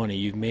 by 20,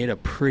 you've made a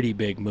pretty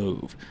big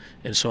move.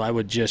 And so I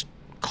would just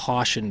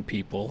caution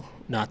people,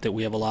 not that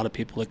we have a lot of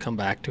people that come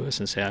back to us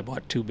and say, I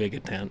bought too big a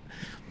tent.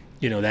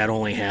 That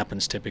only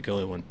happens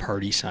typically when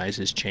party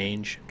sizes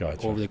change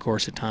over the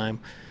course of time.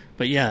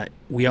 But yeah,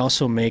 we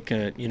also make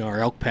our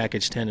elk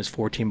package tent is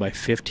 14 by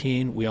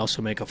 15. We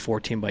also make a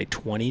 14 by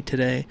 20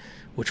 today,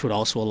 which would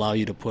also allow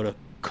you to put a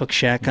cook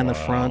shack on the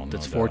front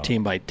that's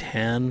 14 by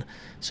 10.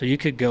 So you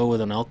could go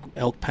with an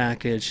elk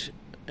package,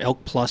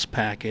 elk plus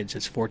package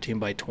that's 14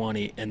 by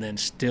 20, and then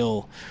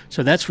still.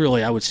 So that's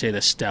really, I would say,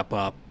 the step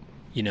up,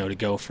 to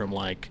go from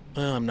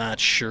I'm not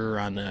sure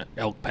on the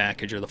elk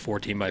package or the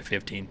 14 by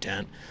 15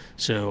 tent.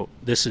 So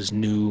this is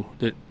new.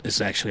 This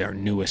is actually our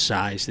newest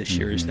size this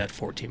year is that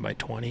 14 by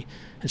 20.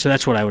 And so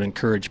that's what I would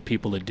encourage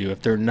people to do.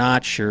 If they're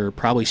not sure,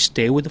 probably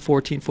stay with the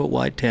 14-foot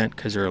wide tent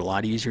because they're a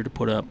lot easier to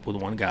put up with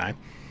one guy.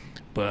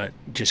 But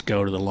just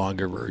go to the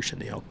longer version,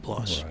 the Elk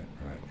Plus. Right.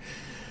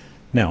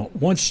 Now,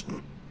 once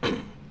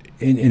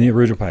in the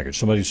original package,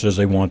 somebody says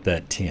they want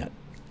that tent,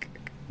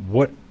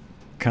 what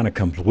kind of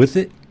comes with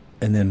it?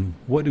 And then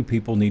what do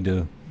people need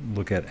to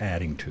look at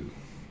adding to?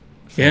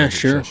 Yeah,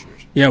 sure.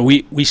 Yeah,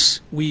 we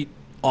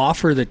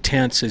offer the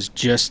tents as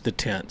just the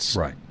tents.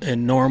 Right.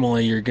 And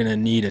normally you're going to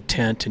need a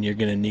tent and you're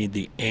going to need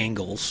the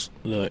angles,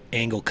 the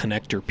angle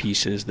connector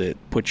pieces that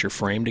put your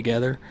frame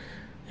together.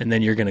 And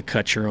then you're going to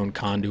cut your own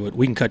conduit.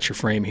 We can cut your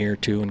frame here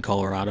too in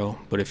Colorado,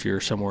 but if you're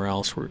somewhere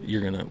else, we're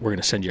going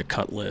to send you a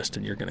cut list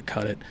and you're going to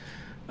cut it.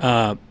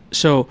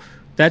 So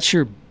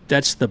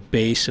that's the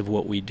base of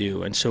what we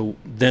do. And so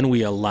then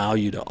we allow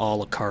you to a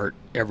la carte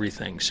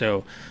everything.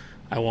 So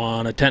I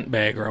want a tent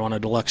bag, or I want a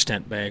deluxe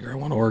tent bag, or I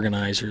want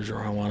organizers, or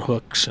I want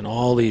hooks, and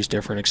all these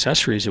different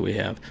accessories that we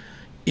have.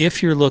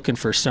 If you're looking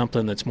for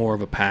something that's more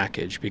of a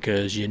package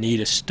because you need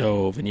a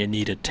stove and you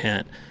need a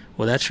tent,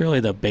 well, that's really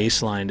the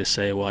baseline to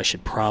say, well, I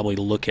should probably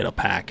look at a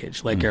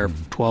package, like our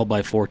 12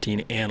 by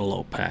 14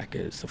 antelope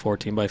package, the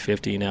 14 by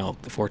 15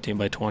 elk, the 14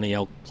 by 20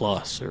 elk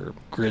plus, or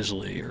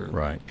grizzly,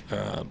 or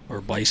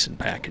bison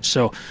package.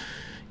 So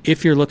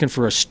if you're looking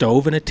for a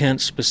stove and a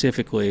tent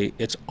specifically,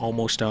 it's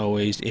almost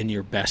always in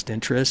your best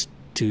interest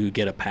to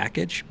get a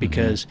package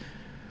because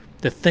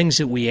the things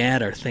that we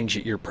add are things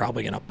that you're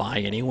probably going to buy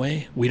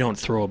anyway. We don't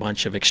throw a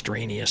bunch of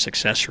extraneous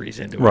accessories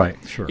into it. Right,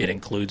 sure. It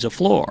includes a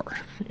floor.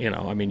 You're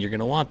going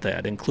to want that.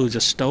 It includes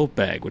a stove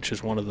bag, which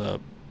is one of the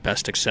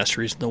best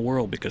accessories in the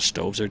world because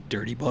stoves are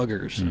dirty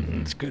buggers.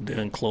 And it's good to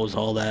enclose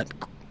all that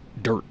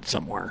dirt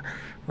somewhere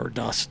or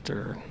dust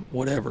or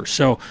whatever.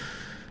 So,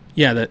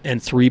 yeah,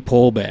 and 3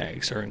 pole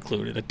bags are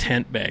included. A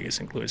tent bag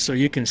is included. So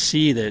you can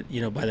see that,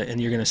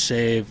 and you're going to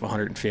save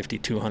 $150,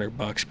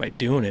 $200 by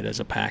doing it as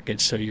a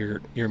package. So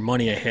you're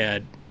money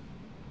ahead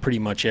pretty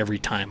much every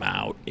time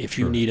out if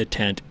you need a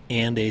tent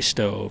and a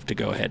stove to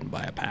go ahead and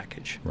buy a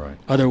package. Right.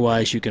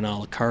 Otherwise, you can a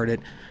la carte it.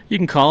 You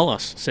can call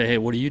us, say, hey,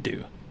 what do you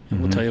do? And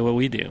we'll tell you what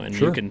we do. And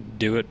you can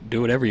do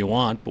whatever you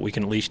want, but we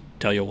can at least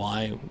tell you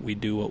why we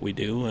do what we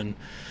do. And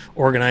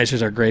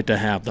organizers are great to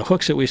have. The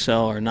hooks that we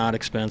sell are not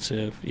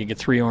expensive. You get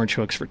 3 orange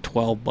hooks for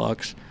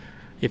 $12.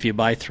 If you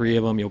buy 3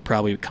 of them, you'll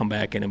probably come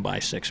back in and buy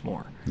 6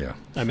 more. Yeah.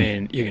 I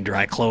mean, you can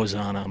dry clothes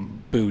on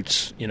them,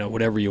 boots,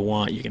 whatever you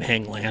want. You can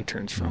hang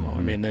lanterns from them.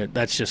 I mean,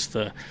 that's just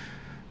a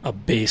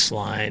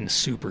baseline,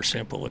 super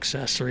simple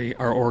accessory.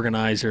 Our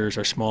organizers,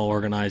 our small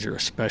organizer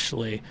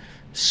especially,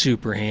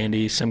 super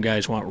handy. Some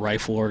guys want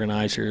rifle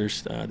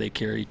organizers. They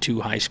carry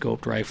 2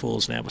 high-scoped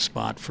rifles and have a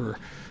spot for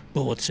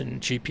bullets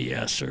and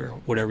GPS or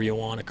whatever you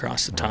want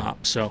across the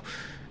top. So,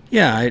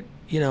 yeah,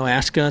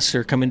 ask us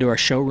or come into our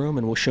showroom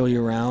and we'll show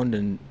you around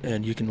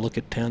and you can look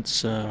at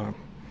tents.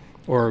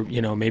 Or,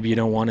 maybe you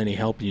don't want any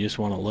help, you just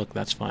want to look.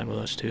 That's fine with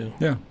us, too.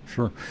 Yeah,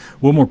 sure.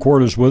 Wilmore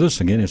Court is with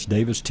us. Again, it's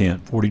Davis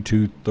Tent,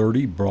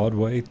 4230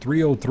 Broadway,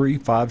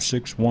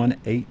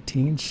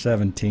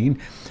 303-561-1817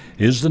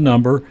 is the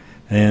number.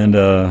 And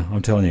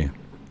I'm telling you,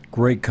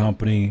 great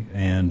company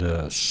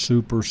and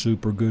super,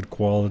 super good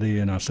quality.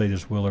 And I say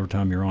this, Will, every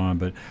time you're on,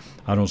 but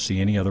I don't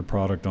see any other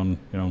product on,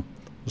 the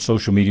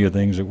social media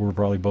things that we're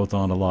probably both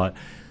on a lot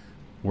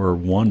where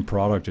one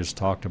product is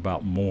talked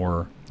about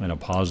more in a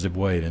positive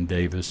way than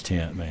Davis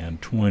Tent, man.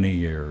 20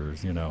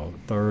 years,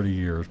 30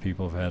 years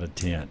people have had a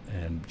tent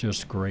and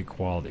just great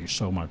quality.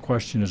 So my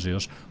question is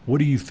this, what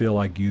do you feel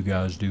like you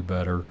guys do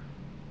better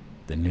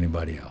than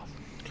anybody else?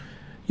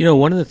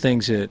 One of the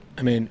things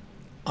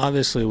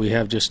obviously we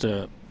have just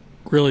a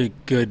really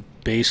good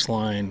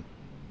baseline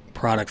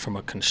product from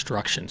a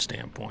construction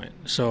standpoint.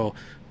 So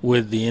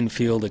with the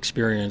infield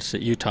experience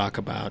that you talk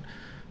about,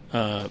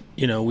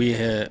 we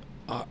had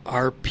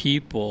our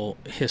people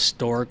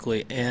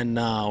historically and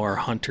now are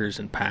hunters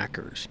and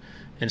packers.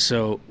 And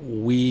so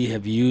we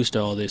have used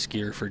all this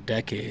gear for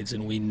decades,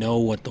 and we know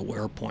what the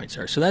wear points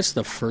are. So that's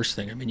the first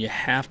thing. I mean, you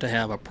have to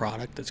have a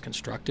product that's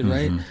constructed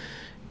right.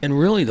 And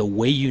really the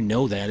way you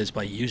know that is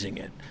by using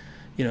it.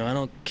 I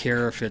don't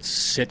care if it's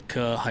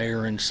Sitka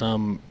hiring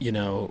some,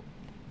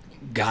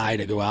 guy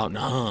to go out and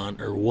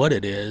hunt or what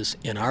it is.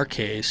 In our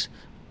case,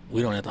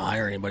 we don't have to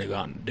hire anybody to go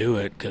out and do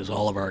it because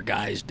all of our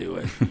guys do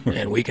it.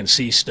 And we can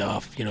see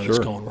stuff, that's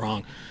going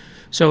wrong.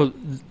 So,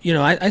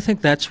 I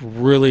think that's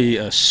really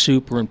a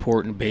super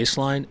important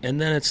baseline. And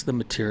then it's the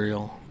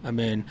material. I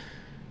mean,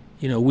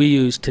 we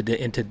use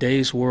in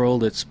today's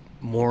world, it's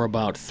more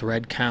about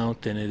thread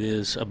count than it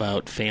is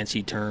about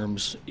fancy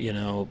terms,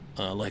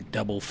 like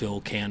double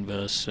fill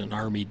canvas and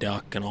army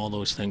duck and all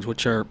those things,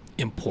 which are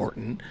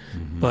important.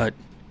 But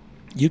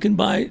you can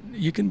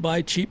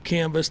buy cheap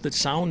canvas that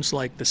sounds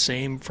like the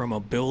same from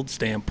a build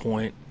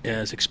standpoint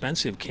as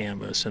expensive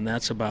canvas, and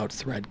that's about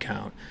thread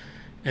count.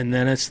 And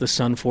then it's the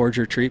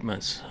SunForger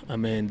treatments. I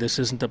mean, this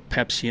isn't a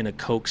Pepsi and a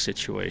Coke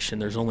situation.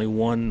 There's only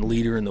one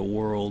leader in the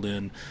world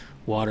in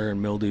water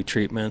and mildew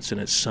treatments,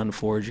 and it's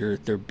SunForger.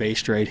 They're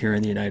based right here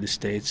in the United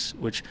States,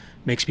 which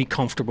makes me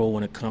comfortable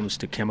when it comes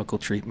to chemical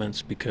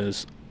treatments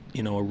because,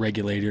 a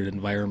regulated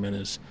environment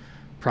is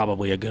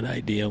probably a good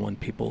idea when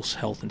people's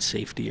health and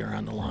safety are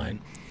on the line.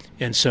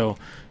 And so,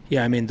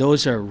 yeah, I mean,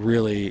 those are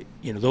really,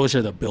 those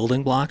are the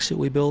building blocks that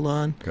we build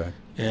on. Okay.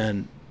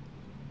 And,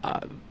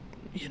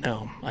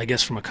 I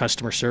guess from a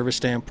customer service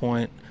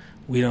standpoint,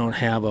 we don't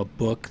have a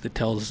book that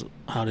tells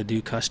how to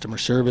do customer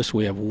service.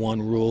 We have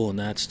one rule, and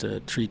that's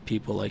to treat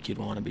people like you'd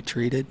want to be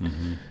treated.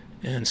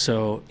 And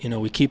so,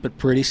 we keep it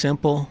pretty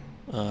simple.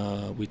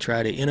 We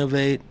try to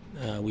innovate.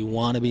 We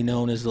want to be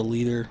known as the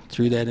leader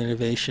through that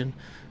innovation.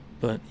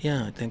 But,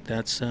 yeah, I think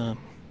that's a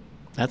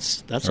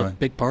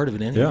big part of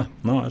it anyway. Yeah,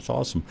 no, that's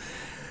awesome.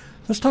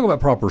 Let's talk about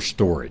proper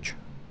storage.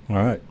 All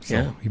right. So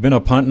yeah. You've been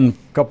up hunting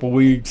a couple of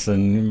weeks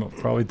and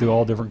probably through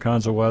all different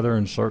kinds of weather,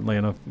 and certainly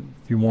in a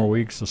few more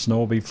weeks the snow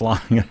will be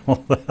flying and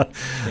all that.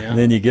 Yeah. And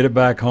then you get it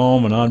back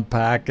home and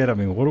unpack it. I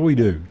mean, what do we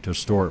do to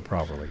store it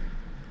properly?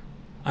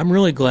 I'm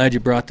really glad you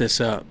brought this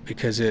up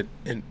because it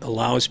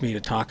allows me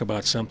to talk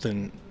about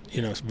something,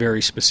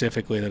 very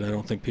specifically that I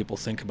don't think people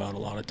think about a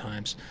lot of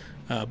times.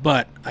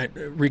 But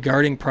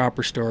regarding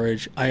proper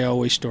storage, I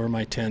always store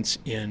my tents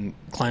in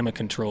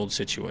climate-controlled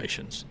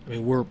situations. I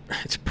mean,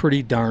 it's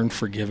pretty darn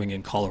forgiving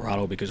in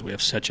Colorado because we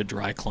have such a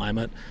dry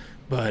climate.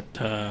 But,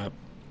 I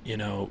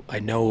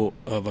know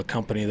of a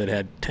company that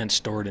had tents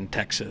stored in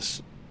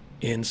Texas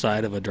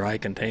inside of a dry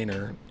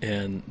container,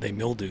 and they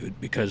mildewed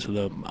because of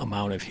the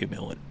amount of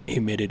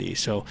humidity.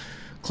 So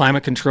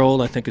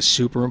climate-controlled, I think, is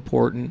super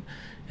important.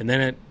 And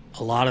then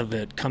a lot of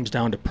it comes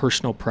down to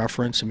personal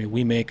preference. I mean,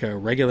 we make a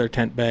regular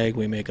tent bag,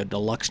 we make a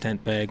deluxe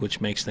tent bag,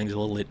 which makes things a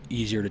little bit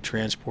easier to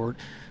transport.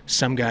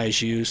 Some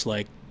guys use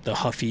like the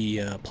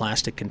Huffy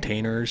plastic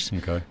containers,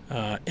 okay.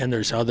 And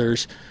there's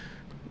others.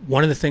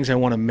 One of the things I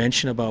want to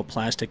mention about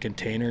plastic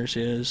containers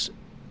is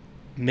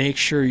make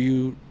sure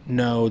you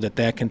know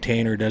that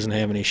container doesn't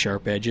have any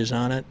sharp edges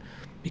on it,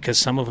 because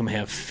some of them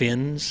have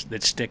fins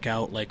that stick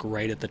out like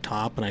right at the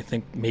top, and I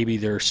think maybe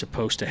they're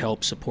supposed to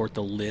help support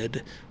the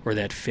lid, or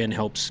that fin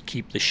helps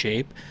keep the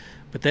shape.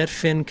 But that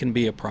fin can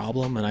be a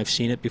problem, and I've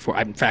seen it before.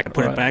 I, in fact,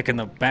 put it back in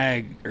the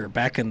bag, or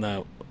back in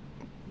the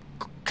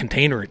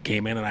container it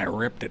came in, and I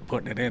ripped it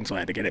putting it in, so I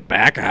had to get it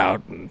back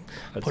out and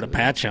put a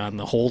patch on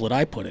the hole that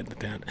I put in the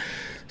tent.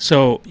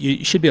 So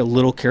you should be a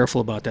little careful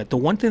about that. The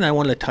one thing I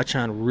wanted to touch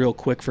on real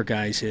quick for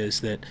guys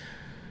is that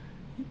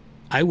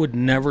I would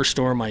never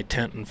store my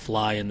tent and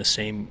fly in the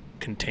same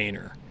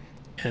container.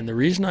 And the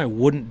reason I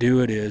wouldn't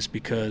do it is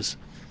because,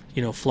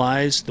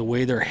 flies, the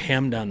way they're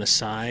hemmed on the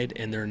side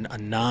and they're a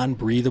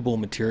non-breathable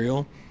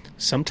material,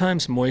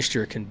 sometimes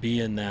moisture can be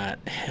in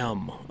that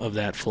hem of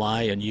that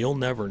fly and you'll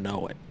never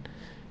know it.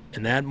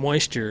 And that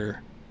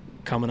moisture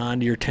coming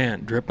onto your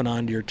tent, dripping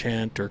onto your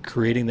tent, or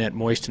creating that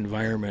moist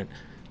environment,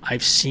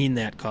 I've seen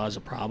that cause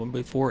a problem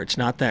before. It's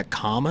not that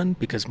common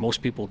because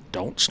most people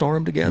don't store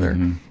them together.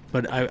 Mm-hmm.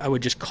 But I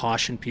would just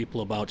caution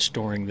people about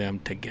storing them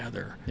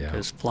together,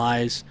 because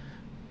flies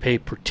pay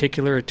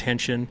particular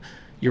attention.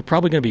 You're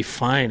probably going to be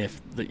fine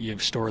if you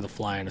store the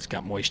fly and it's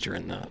got moisture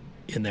in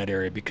that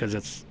area, because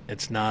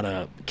it's not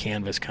a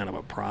canvas kind of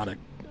a product.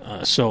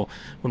 So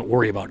wouldn't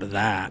worry about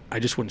that. I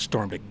just wouldn't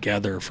store them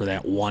together for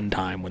that one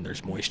time when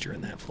there's moisture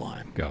in that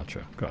fly.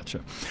 Gotcha.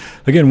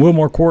 Again,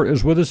 Wilmore Court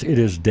is with us. It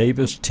is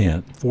Davis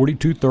Tent,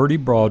 4230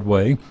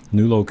 Broadway,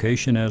 new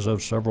location as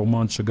of several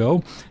months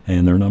ago.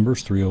 And their number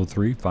is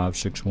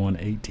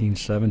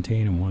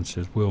 303-561-1817. And once,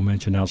 as Will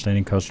mentioned,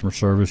 outstanding customer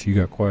service. You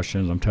got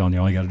questions, I'm telling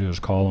you, all you got to do is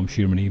call them,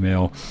 shoot them an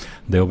email.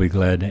 They'll be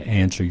glad to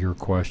answer your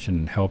question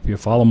and help you.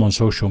 Follow them on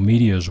social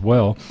media as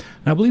well.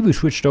 And I believe we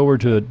switched over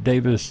to a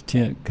Davis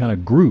Tent kind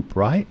of group,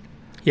 right?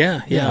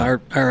 Yeah.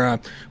 Our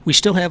we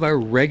still have our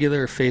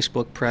regular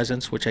Facebook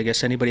presence, which I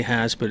guess anybody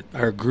has, but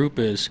our group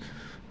is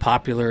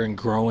popular and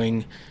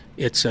growing.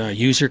 It's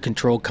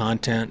user-controlled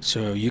content,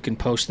 so you can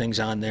post things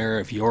on there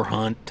of your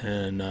hunt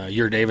and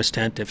your Davis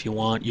tent if you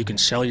want. You can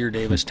sell your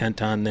Davis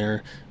tent on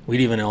there.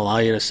 We'd even allow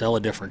you to sell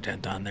a different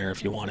tent on there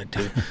if you wanted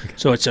to.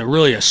 So it's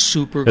really a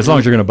super As long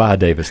as you're going to buy a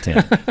Davis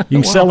tent. You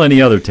can sell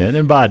any other tent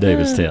and buy a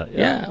Davis tent.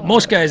 Yeah.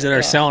 Most guys that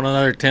are selling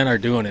another tent are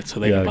doing it so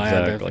they can buy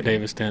a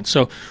Davis tent.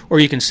 So, or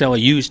you can sell a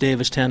used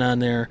Davis tent on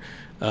there.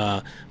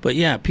 But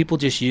yeah, people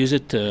just use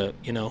it to,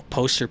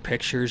 post their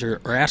pictures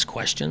or ask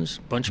questions.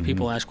 A bunch of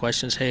people ask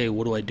questions. Hey,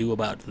 what do I do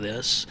about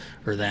this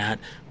or that?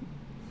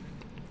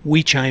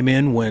 We chime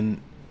in when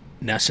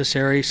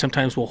necessary.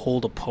 Sometimes we'll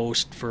hold a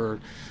post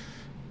for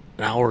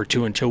an hour or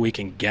two until we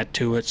can get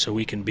to it so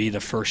we can be the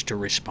first to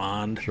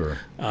respond. Sure.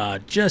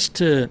 Just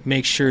to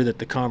make sure that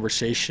the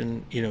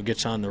conversation,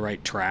 gets on the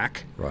right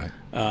track. Right.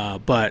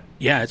 But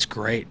yeah, it's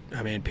great.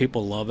 I mean,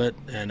 people love it,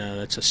 and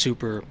it's a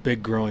super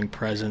big growing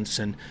presence.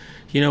 And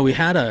we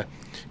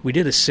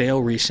did a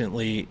sale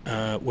recently,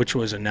 which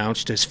was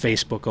announced as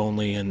Facebook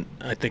only, and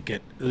I think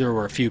there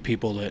were a few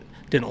people that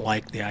didn't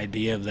like the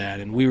idea of that,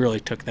 and we really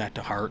took that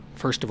to heart.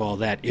 First of all,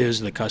 that is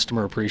the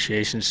customer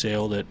appreciation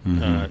sale that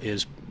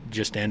is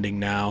just ending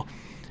now,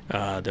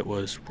 that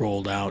was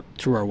rolled out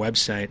through our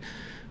website.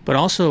 But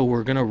also,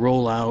 we're going to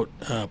roll out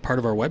part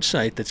of our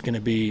website that's going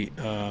to be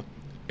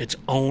its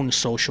own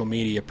social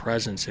media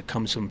presence. It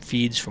comes from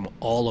feeds from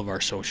all of our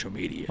social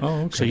media. Oh,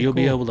 okay, so you'll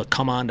be able to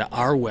come onto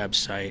our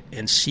website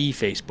and see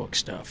Facebook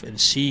stuff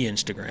and see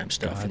Instagram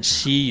stuff and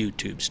see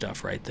YouTube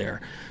stuff right there.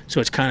 So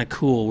it's kind of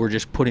cool. We're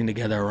just putting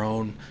together our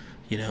own,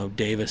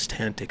 Davis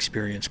Tent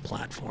experience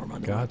platform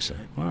on the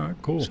website. All right,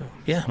 cool. So,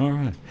 yeah. All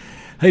right.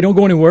 Hey, don't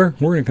go anywhere.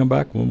 We're going to come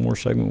back one more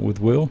segment with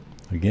Will.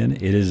 Again,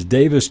 it is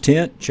Davis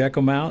Tent. Check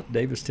them out,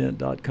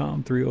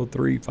 davistent.com,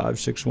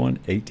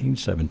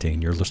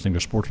 303-561-1817. You're listening to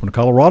Sportsman of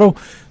Colorado,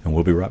 and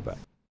we'll be right back.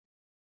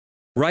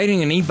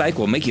 Riding an e-bike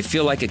will make you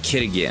feel like a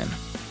kid again.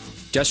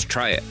 Just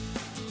try it.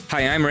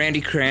 Hi, I'm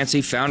Randy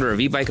Crancy, founder of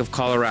E-Bike of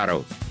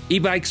Colorado.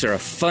 E-bikes are a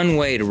fun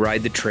way to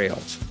ride the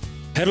trails.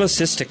 Pedal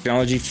assist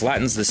technology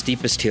flattens the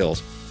steepest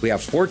hills. We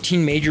have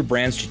 14 major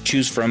brands to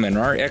choose from, and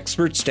our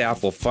expert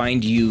staff will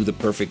find you the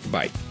perfect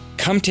bike.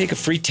 Come take a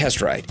free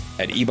test ride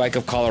at E-Bike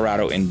of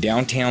Colorado in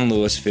downtown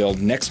Louisville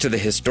next to the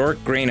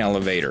historic grain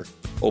elevator.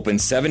 Open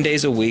 7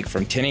 days a week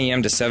from 10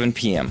 a.m. to 7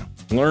 p.m.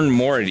 Learn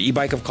more at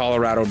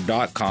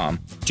ebikeofcolorado.com.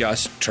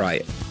 Just try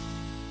it.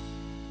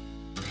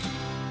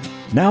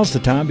 Now's the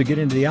time to get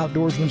into the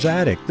Outdoorsman's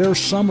Attic. Their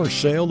summer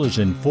sale is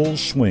in full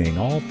swing.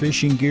 All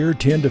fishing gear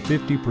 10 to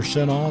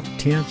 50% off.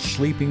 Tents,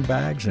 sleeping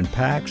bags, and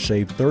packs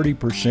save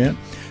 30%.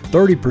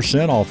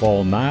 30% off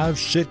all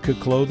knives. Sitka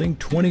clothing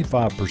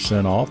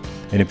 25% off.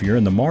 And if you're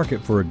in the market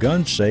for a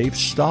gun safe,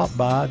 stop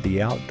by the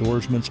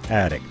Outdoorsman's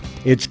Attic.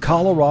 It's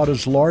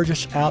Colorado's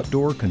largest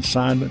outdoor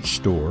consignment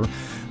store,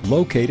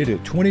 located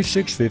at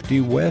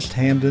 2650 West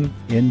Hampden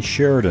in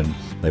Sheridan.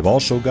 They've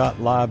also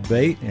got live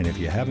bait, and if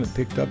you haven't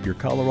picked up your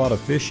Colorado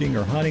fishing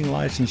or hunting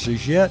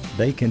licenses yet,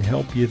 they can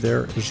help you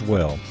there as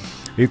well.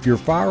 If your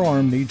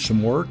firearm needs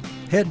some work,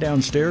 head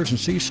downstairs and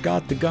see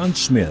Scott the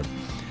gunsmith.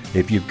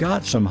 If you've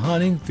got some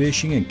hunting,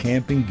 fishing, and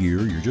camping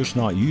gear you're just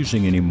not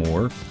using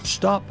anymore,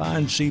 stop by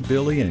and see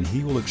Billy, and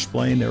he will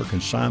explain their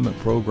consignment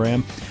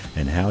program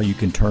and how you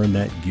can turn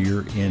that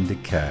gear into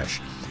cash.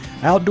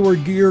 Outdoor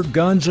gear,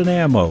 guns, and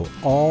ammo,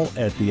 all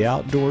at the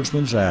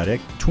Outdoorsman's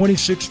Attic,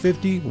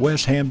 2650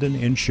 West Hampden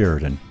in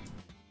Sheridan.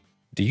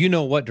 Do you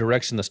know what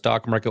direction the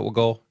stock market will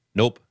go?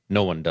 Nope,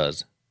 no one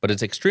does. But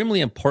it's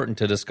extremely important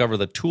to discover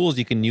the tools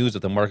you can use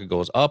if the market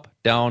goes up,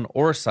 down,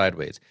 or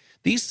sideways.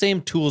 These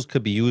same tools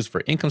could be used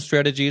for income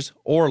strategies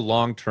or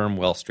long-term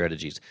wealth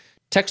strategies.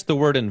 Text the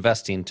word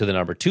investing to the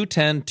number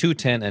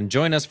 210-210 and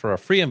join us for a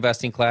free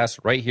investing class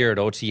right here at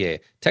OTA.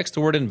 Text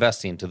the word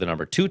investing to the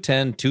number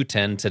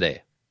 210-210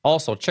 today.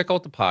 Also, check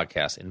out the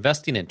podcast,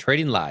 Investing and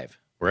Trading Live,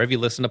 wherever you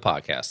listen to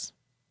podcasts.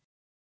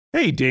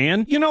 Hey,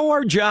 Dan,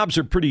 our jobs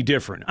are pretty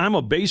different. I'm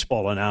a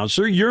baseball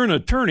announcer. You're an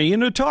attorney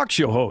and a talk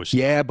show host.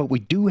 Yeah, but we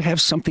do have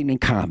something in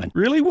common.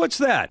 Really? What's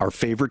that? Our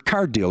favorite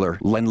car dealer,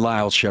 Len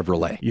Lyles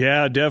Chevrolet.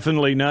 Yeah,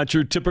 definitely not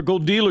your typical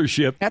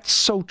dealership. That's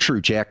so true,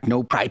 Jack.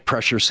 No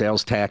high-pressure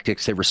sales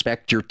tactics. They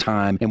respect your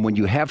time. And when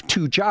you have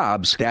two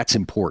jobs, that's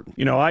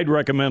important. I'd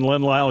recommend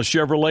Len Lyles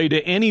Chevrolet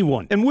to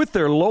anyone. And with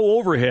their low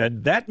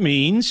overhead, that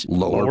means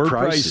lower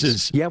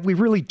prices. Yeah, we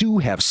really do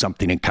have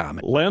something in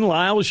common. Len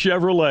Lyles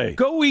Chevrolet.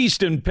 Go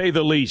east and pay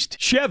the least.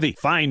 Chevy,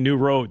 find new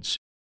roads.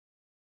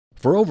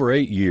 For over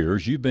 8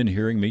 years, you've been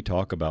hearing me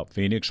talk about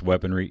Phoenix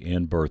Weaponry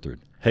in Berthoud.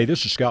 Hey,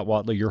 this is Scott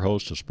Watley, your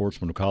host of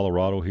Sportsman of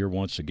Colorado, here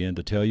once again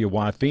to tell you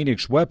why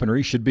Phoenix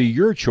Weaponry should be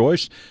your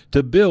choice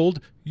to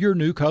build your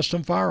new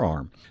custom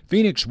firearm.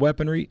 Phoenix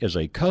Weaponry is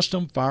a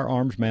custom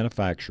firearms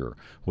manufacturer.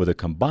 With a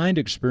combined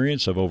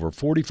experience of over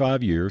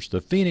 45 years,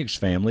 the Phoenix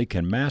family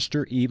can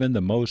master even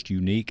the most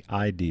unique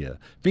idea.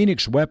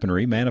 Phoenix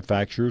Weaponry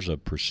manufactures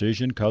of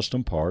precision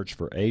custom parts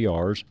for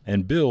ARs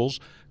and builds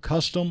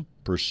custom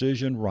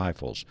precision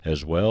rifles,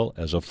 as well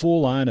as a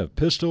full line of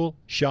pistol,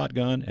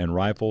 shotgun, and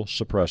rifle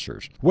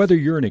suppressors. Whether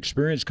you're an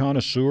experienced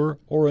connoisseur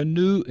or a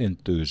new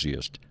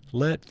enthusiast,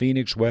 let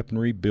Phoenix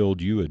Weaponry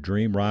build you a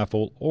dream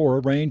rifle or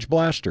a range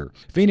blaster.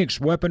 Phoenix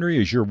Weaponry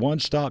is your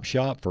one-stop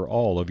shop for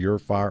all of your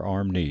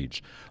firearm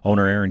needs.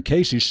 Owner Aaron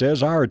Casey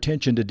says our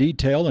attention to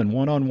detail and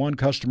one-on-one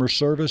customer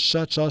service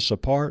sets us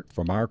apart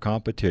from our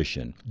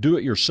competition. Do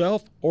it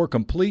yourself or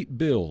complete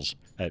builds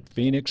at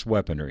Phoenix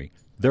Weaponry.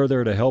 They're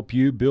there to help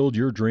you build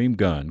your dream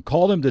gun.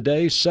 Call them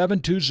today,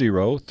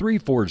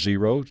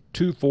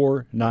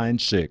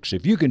 720-340-2496.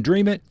 If you can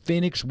dream it,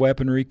 Phoenix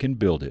Weaponry can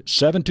build it.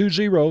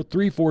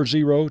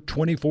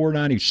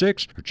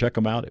 720-340-2496, or check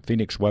them out at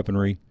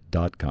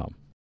phoenixweaponry.com.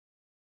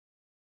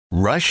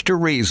 Rush to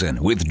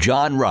Reason with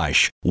John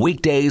Rush.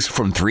 Weekdays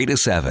from 3 to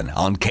 7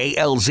 on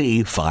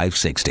KLZ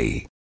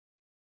 560.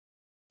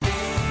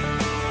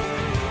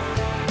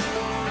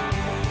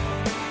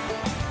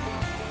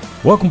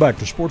 Welcome back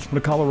to Sportsman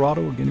of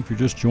Colorado. Again, if you're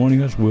just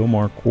joining us, Will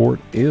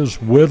Marquardt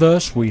is with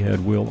us. We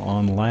had Will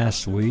on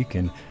last week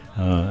and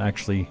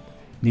actually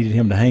needed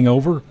him to hang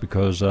over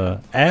because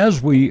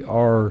as we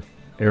are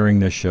airing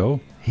this show,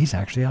 he's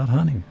actually out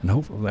hunting, and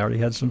hopefully we already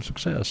had some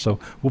success. So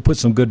we'll put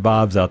some good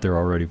vibes out there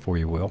already for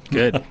you, Will.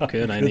 Good.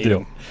 I need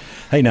them.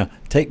 Hey, now,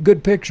 take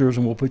good pictures,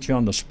 and we'll put you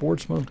on the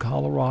Sportsman of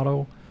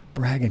Colorado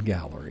bragging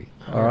gallery.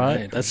 All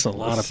right? That's a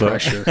lot of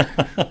pressure.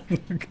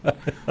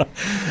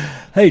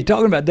 Hey,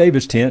 talking about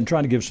Davis Tent,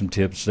 trying to give some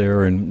tips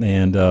there,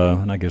 and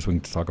I guess we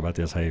can talk about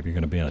this. Hey, if you're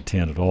going to be in a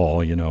tent at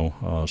all,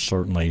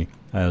 certainly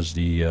as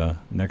the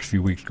next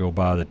few weeks go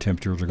by, the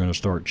temperatures are going to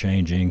start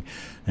changing,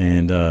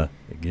 and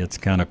it gets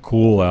kind of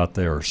cool out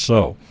there.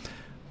 So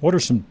what are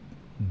some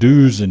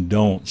do's and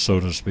don'ts, so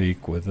to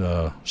speak, with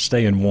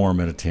staying warm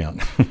in a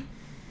tent?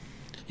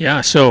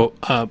 Yeah, so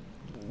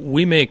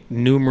we make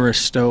numerous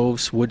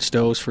stoves, wood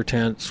stoves for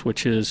tents,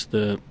 which is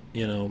the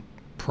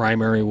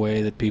primary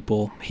way that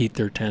people heat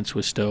their tents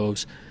with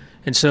stoves.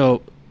 And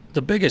so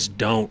the biggest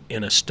don't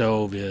in a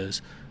stove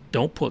is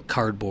don't put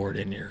cardboard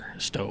in your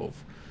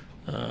stove.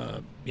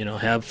 Have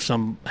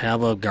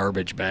a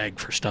garbage bag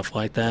for stuff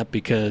like that,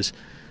 because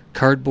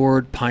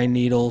cardboard, pine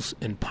needles,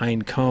 and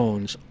pine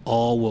cones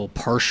all will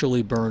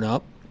partially burn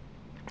up,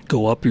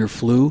 go up your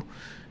flue,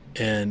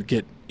 and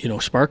get.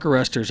 Spark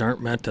arresters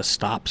aren't meant to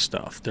stop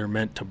stuff. They're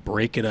meant to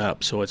break it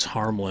up so it's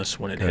harmless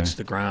when it hits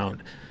the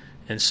ground.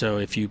 And so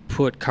if you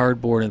put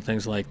cardboard and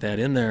things like that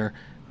in there,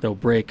 they'll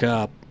break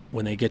up.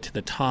 When they get to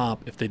the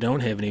top, if they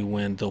don't have any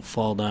wind, they'll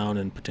fall down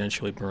and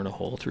potentially burn a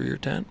hole through your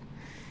tent.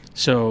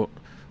 So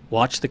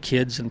watch the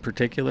kids in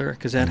particular,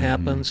 because that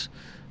happens.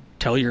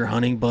 Tell your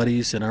hunting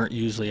buddies that aren't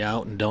usually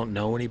out and don't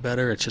know any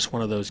better. It's just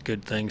one of those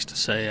good things to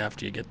say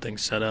after you get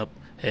things set up.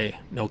 Hey,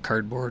 no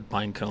cardboard,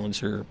 pine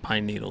cones, or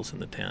pine needles in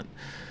the tent.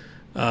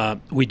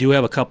 We do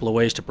have a couple of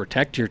ways to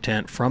protect your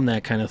tent from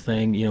that kind of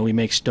thing. We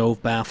make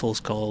stove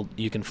baffles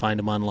you can find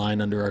them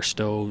online under our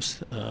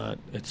stoves.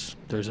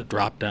 There's a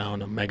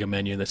drop-down, a mega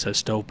menu that says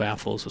stove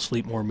baffles, the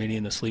Sleepmore Mini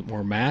and the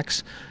Sleepmore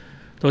Max.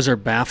 Those are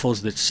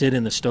baffles that sit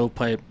in the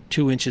stovepipe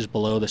 2 inches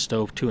below the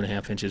stove,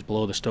 2.5 inches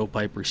below the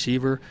stovepipe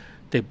receiver.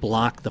 They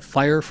block the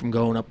fire from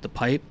going up the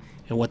pipe,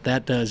 and what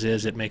that does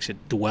is it makes it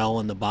dwell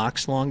in the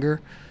box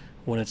longer.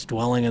 When it's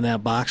dwelling in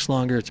that box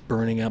longer, it's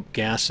burning up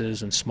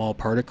gases and small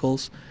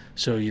particles.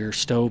 So your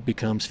stove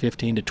becomes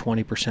 15 to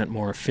 20%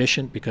 more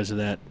efficient because of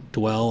that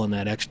dwell and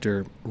that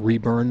extra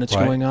reburn that's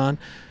going on.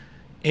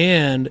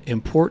 And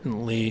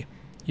importantly,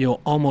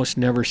 you'll almost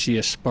never see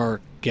a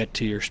spark get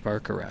to your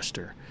spark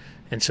arrestor.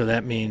 And so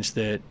that means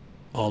that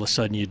all of a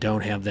sudden you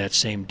don't have that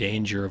same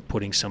danger of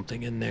putting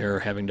something in there or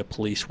having to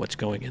police what's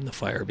going in the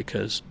fire,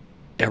 because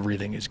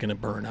everything is going to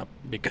burn up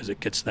because it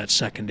gets that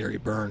secondary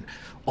burn,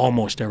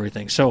 almost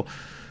everything. So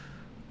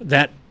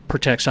that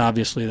protects,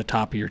 obviously, the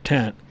top of your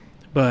tent.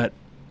 But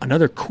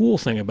another cool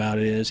thing about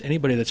it is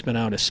anybody that's been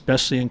out,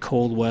 especially in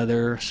cold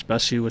weather,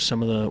 especially with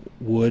some of the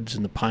woods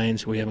and the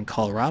pines we have in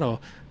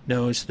Colorado,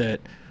 knows that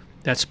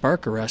that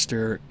spark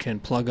arrestor can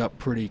plug up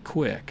pretty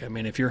quick. I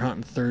mean, if you're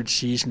hunting third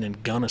season in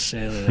gun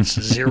assailant, that's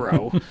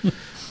 0.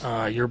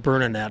 You're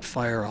burning that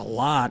fire a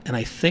lot. And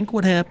I think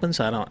what happens,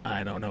 I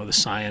don't know the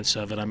science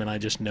of it. I mean, I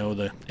just know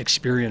the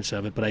experience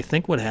of it. But I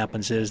think what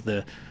happens is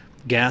the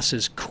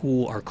gases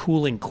are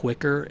cooling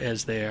quicker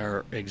as they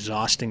are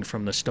exhausting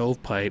from the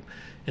stovepipe,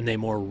 and they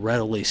more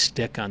readily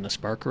stick on the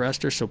spark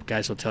arrestor. So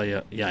guys will tell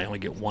you, I only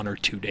get 1 or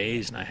 2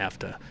 days and I have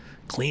to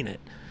clean it.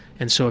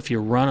 And so if you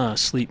run a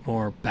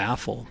Sleepmore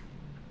baffle,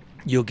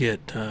 you'll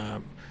get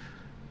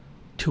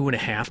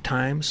 2.5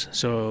 times.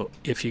 So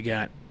if you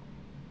got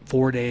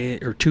 4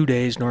 days or 2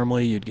 days,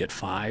 normally you'd get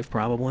 5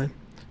 probably.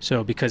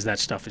 So because that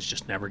stuff is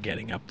just never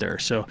getting up there.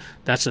 So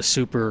that's a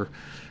super,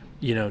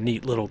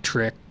 neat little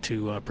trick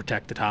to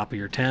protect the top of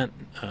your tent,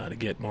 to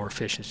get more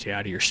efficiency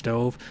out of your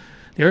stove.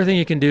 The other thing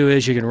you can do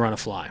is you can run a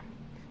fly,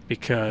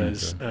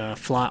 because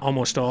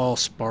almost all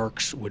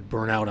sparks would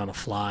burn out on a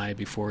fly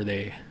before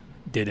they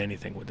did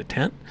anything with the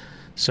tent.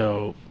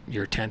 So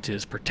your tent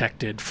is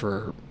protected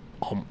for,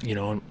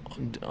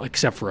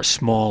 except for a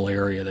small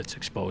area that's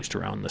exposed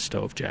around the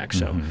stove jack.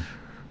 So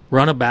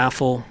run a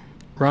baffle,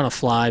 run a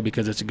fly,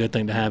 because it's a good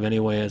thing to have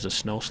anyway as a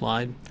snow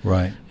slide.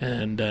 Right.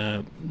 And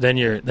then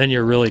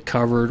you're really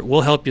covered.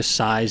 We'll help you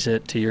size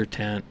it to your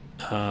tent.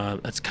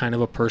 That's kind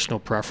of a personal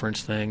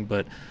preference thing,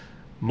 but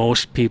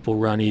most people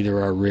run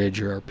either our Ridge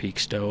or our Peak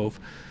stove.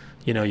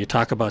 You know, you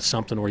talk about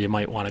something where you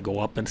might want to go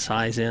up in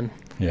size in.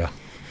 Yeah.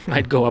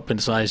 I'd go up in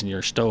size in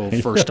your stove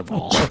first of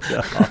all,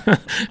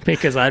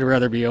 because I'd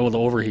rather be able to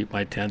overheat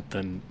my tent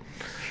than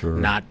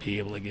not be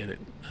able to get it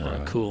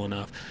cool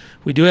enough.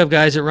 We do have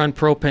guys that run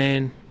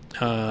propane.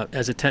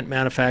 As a tent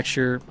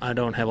manufacturer, I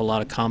don't have a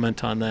lot of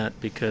comment on that,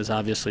 because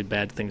obviously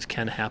bad things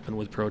can happen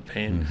with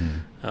propane.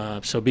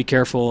 So be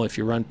careful if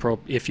you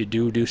if you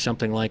do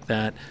something like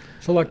that.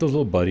 So like those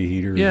little buddy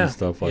heaters and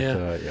stuff like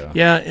that.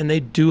 Yeah, and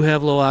they do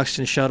have low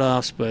oxygen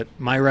shutoffs, but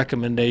my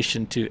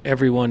recommendation to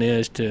everyone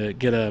is to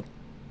get a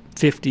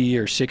 $50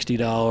 or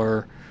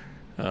 $60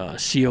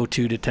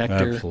 CO2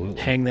 detector.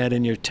 Absolutely. Hang that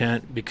in your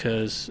tent,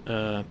 because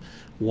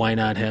why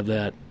not have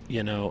that,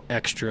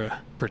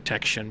 extra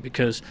protection?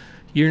 Because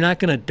you're not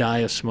going to die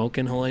of smoke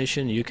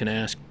inhalation. You can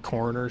ask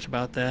coroners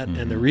about that.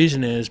 And the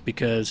reason is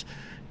because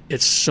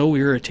it's so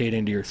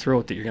irritating to your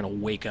throat that you're going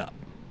to wake up.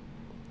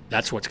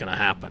 That's what's going to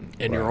happen.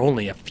 And you're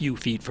only a few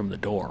feet from the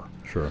door.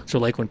 Sure. So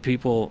like when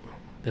people,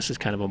 this is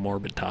kind of a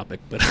morbid topic,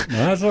 but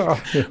that's all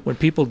right. When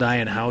people die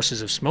in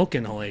houses of smoke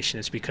inhalation,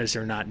 it's because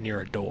they're not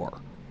near a door.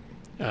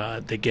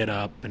 They get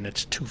up and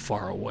it's too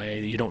far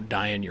away. You don't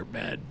die in your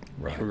bed.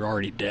 Right. You're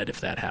already dead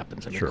if that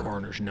happens, and the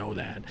coroners know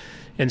that.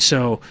 And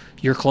so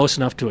you're close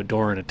enough to a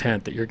door in a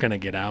tent that you're going to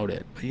get out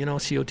it. But,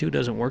 CO2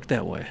 doesn't work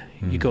that way.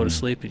 You go to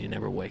sleep and you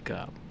never wake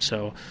up.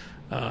 So,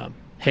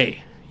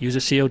 hey, use a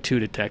CO2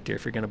 detector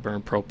if you're going to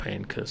burn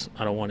propane, because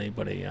I don't want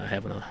anybody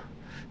having a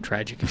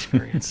tragic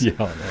experience. No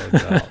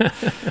doubt.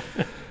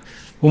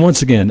 Well,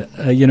 once again,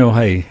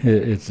 hey,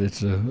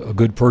 it's a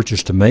good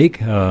purchase to make,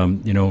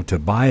 to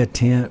buy a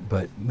tent,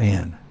 but,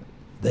 man,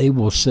 they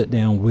will sit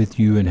down with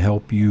you and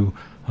help you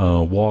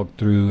walk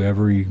through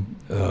every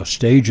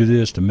stage of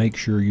this to make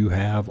sure you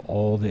have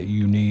all that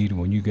you need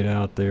when you get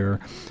out there,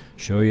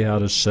 show you how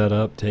to set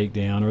up, take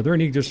down. Are there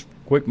any just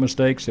quick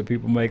mistakes that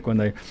people make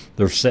when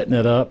they're setting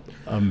it up?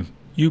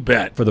 You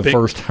bet. For the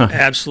first time.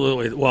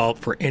 Absolutely. Well,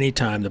 for any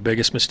time, the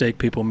biggest mistake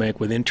people make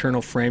with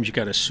internal frames, you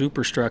got a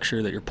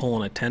superstructure that you're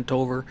pulling a tent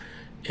over,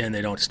 and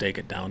they don't stake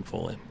it down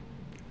fully.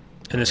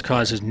 And this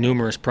causes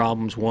numerous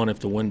problems. One, if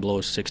the wind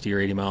blows 60 or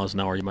 80 miles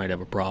an hour, you might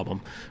have a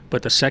problem.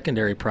 But the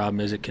secondary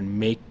problem is it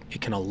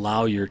can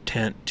allow your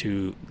tent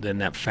to, then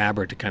that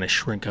fabric to kind of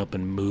shrink up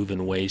and move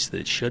in ways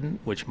that it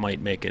shouldn't, which might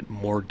make it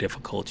more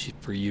difficult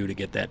for you to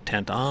get that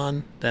tent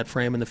on that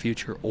frame in the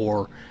future,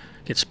 or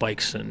get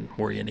spikes and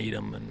where you need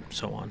them and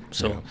so on.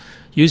 So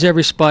use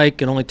every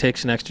spike. It only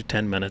takes an extra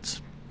 10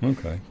 minutes.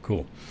 Okay,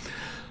 cool.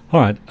 All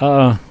right.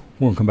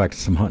 We'll come back to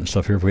some hunting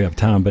stuff here if we have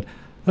time, but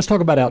let's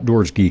talk about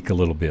Outdoors Geek a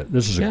little bit.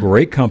 This is a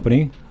great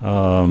company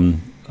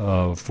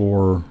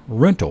for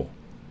rental.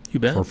 You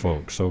bet. For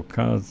folks. So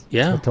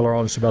tell our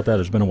audience about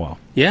that. It's been a while.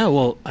 Yeah,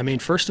 well, I mean,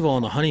 first of all,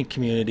 in the hunting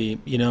community,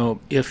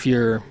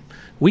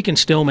 we can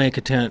still make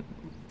a tent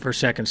for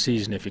second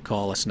season if you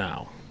call us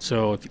now.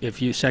 So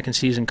if you second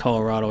season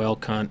Colorado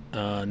elk hunt,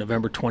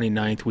 November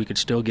 29th, we could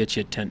still get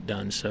you a tent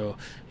done. So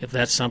if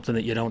that's something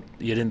that you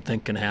didn't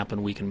think can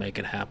happen, we can make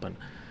it happen.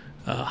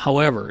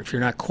 However, if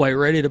you're not quite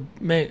ready to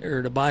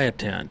buy a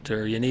tent,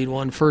 or you need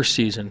one first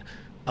season,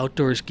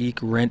 Outdoors Geek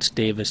rents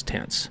Davis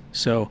tents.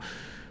 So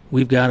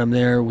we've got them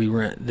there. We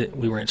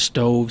rent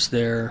stoves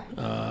there.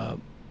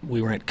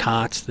 We rent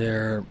cots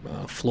there,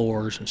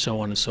 floors, and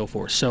so on and so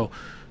forth. So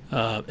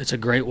it's a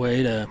great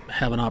way to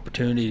have an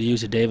opportunity to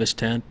use a Davis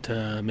tent.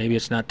 Maybe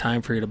it's not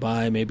time for you to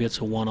buy. Maybe it's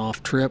a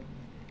one-off trip,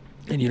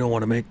 and you don't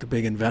want to make the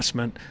big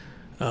investment.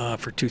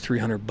 For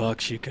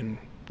 $200-300, you can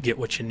get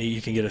what you need.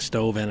 You can get a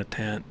stove and a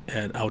tent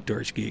at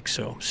Outdoors Geek.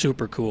 So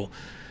super cool.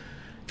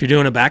 If you're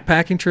doing a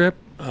backpacking trip,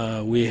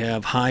 we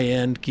have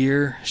high-end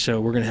gear.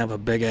 So we're going to have a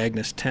Big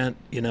Agnes tent,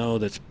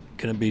 that's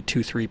going to be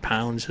 2-3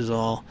 pounds is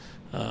all.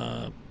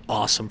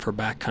 Awesome for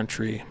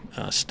backcountry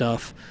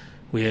stuff.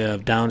 We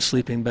have down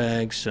sleeping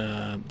bags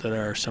that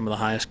are some of the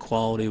highest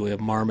quality. We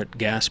have Marmot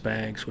gas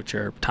bags, which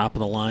are top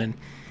of the line.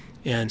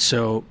 And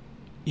so,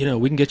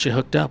 we can get you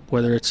hooked up,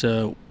 whether it's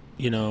a,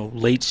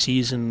 late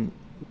season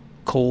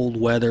cold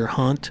weather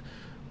hunt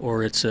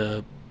or it's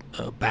a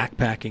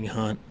backpacking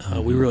hunt.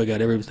 We really got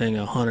everything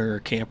a hunter or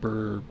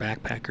camper or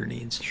backpacker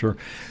needs. Sure.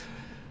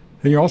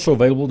 And you're also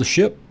available to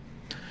ship.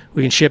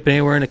 We can ship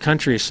anywhere in the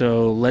country.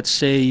 So let's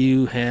say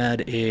you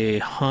had a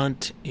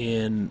hunt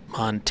in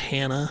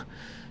Montana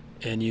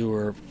and you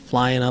were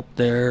flying up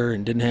there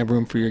and didn't have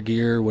room for your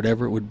gear,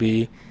 whatever it would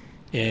be,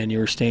 and you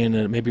were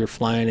maybe you're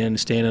flying in,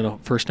 staying at a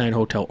first night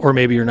hotel, or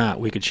maybe you're not.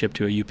 We could ship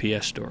to a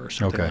UPS store or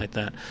something like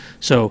that.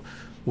 So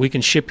we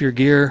can ship your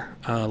gear,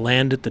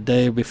 land it the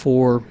day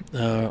before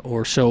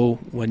or so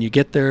when you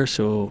get there,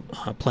 so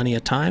plenty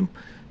of time.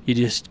 You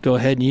just go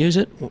ahead and use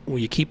it.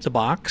 You keep the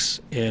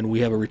box, and we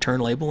have a return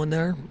label in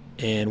there,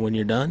 and when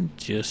you're done,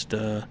 just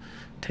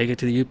take it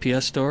to the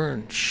UPS store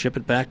and ship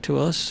it back to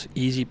us.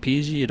 Easy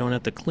peasy. You don't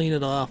have to clean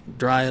it off,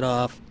 dry it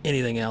off,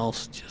 anything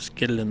else. Just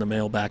get it in the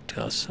mail back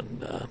to us,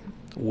 and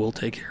we'll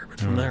take care of it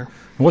from there.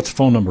 And what's the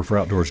phone number for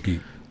Outdoors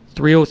Geek?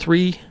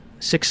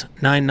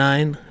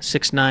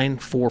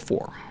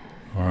 303-699-6944.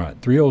 All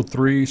right,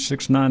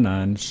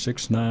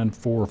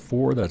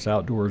 303-699-6944. That's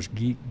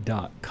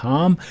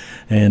outdoorsgeek.com.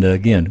 And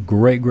again,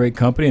 great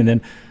company. And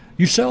then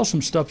you sell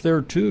some stuff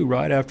there too,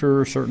 right,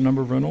 after a certain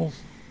number of rentals?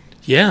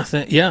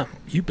 Yeah,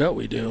 you bet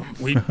we do.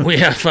 We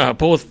have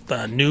both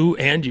new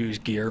and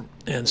used gear,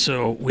 and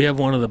so we have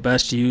one of the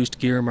best used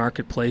gear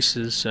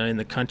marketplaces in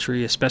the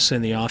country, especially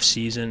in the off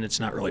season. It's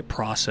not really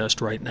processed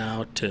right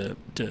now to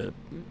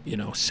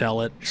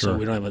sell it, Sure. so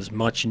we don't have as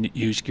much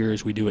used gear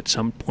as we do at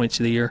some points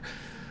of the year.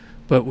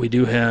 But we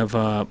do have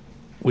a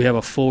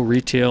full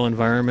retail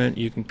environment.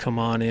 You can come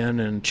on in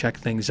and check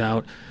things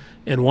out.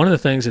 And one of the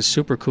things that's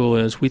super cool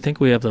is we think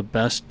we have the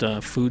best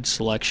food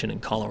selection in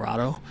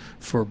Colorado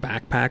for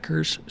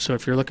backpackers. So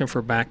if you're looking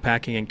for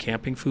backpacking and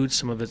camping food,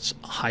 some of it's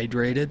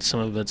hydrated, some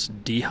of it's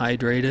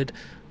dehydrated, a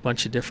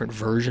bunch of different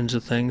versions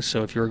of things.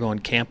 So if you're going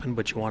camping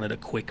but you wanted a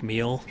quick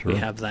meal, Sure. we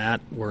have that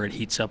where it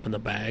heats up in the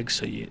bag,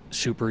 so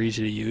super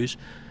easy to use.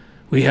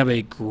 We have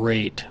a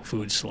great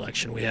food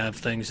selection. We have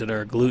things that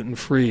are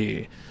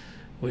gluten-free.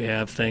 We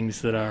have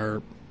things that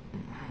are,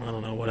 I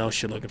don't know what else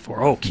you're looking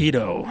for. Oh,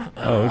 keto.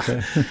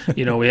 Okay.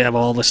 We have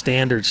all the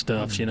standard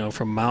stuff,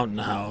 from Mountain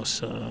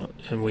House.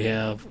 And we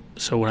have,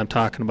 so what I'm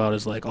talking about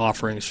is like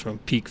offerings from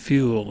Peak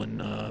Fuel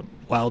and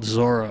Wild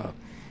Zora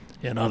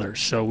and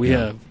others. So we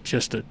have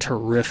just a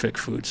terrific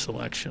food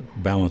selection.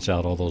 Balance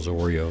out all those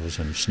Oreos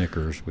and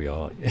Snickers we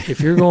all. If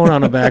you're going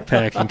on a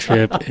backpacking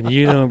trip and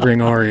you don't bring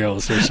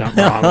Oreos, there's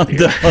something wrong with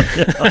you.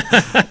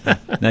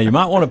 Now, you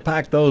might want to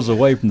pack those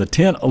away from the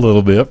tent a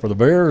little bit for the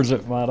bears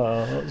that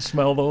might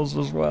smell those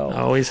as well.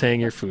 Always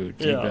hang your food.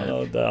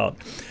 No doubt.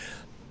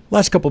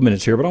 Last couple of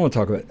minutes here, but I want to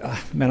talk about,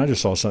 I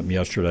just saw something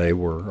yesterday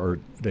or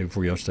day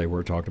before yesterday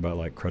where it talked about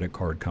like credit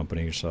card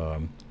companies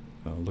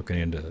looking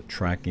into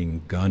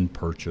tracking gun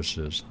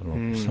purchases. I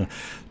don't know,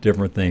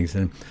 different things.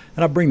 And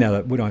I bring that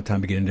up. We don't have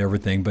time to get into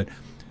everything, but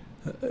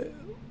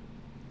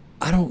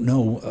I don't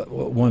know.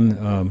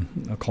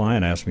 A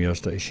client asked me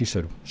yesterday, she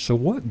said, so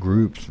what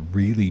groups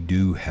really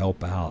do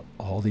help out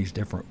all these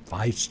different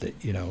fights that,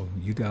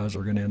 you guys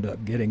are going to end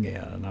up getting in?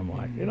 And I'm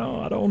like,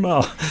 I don't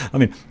know. I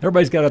mean,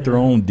 everybody's got their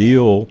own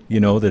deal,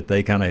 that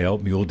they kind of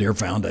help. Mule Deer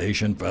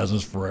Foundation,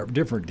 Pheasants Forever,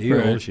 different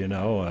deals,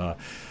 Right.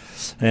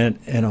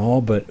 And all.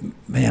 But,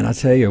 man, I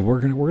tell you, we're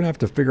gonna have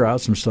to figure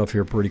out some stuff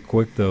here pretty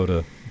quick, though,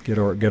 to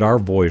get our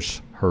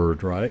voice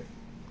heard, right?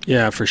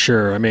 Yeah, for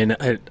sure. I mean,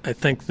 I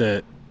think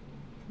that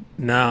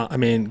now,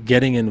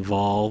 getting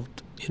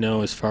involved,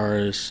 as far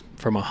as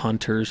from a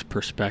hunter's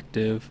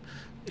perspective,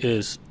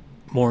 is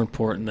more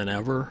important than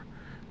ever.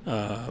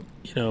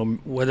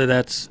 Whether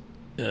that's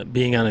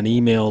being on an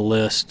email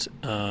list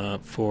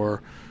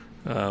for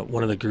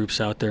one of the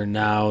groups out there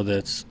now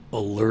that's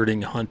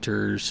alerting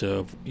hunters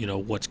of,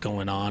 what's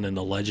going on in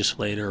the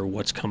legislature or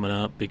what's coming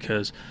up,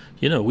 because,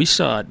 we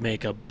saw it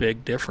make a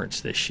big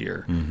difference this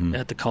year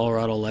at the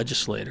Colorado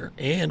legislature,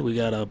 and we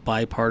got a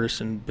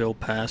bipartisan bill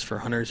passed for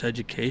hunters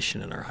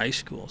education in our high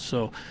school.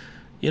 So,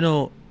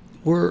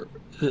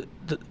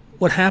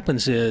 what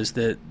happens is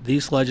that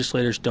these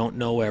legislators don't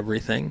know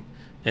everything,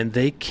 and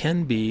they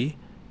can be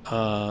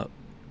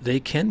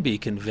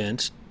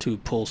convinced to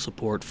pull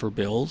support for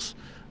bills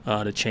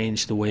to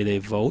change the way they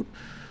vote.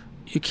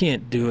 You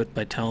can't do it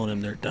by telling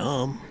them they're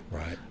dumb.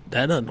 Right.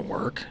 That doesn't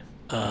work.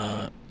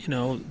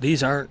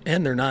 These aren't,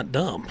 and they're not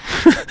dumb.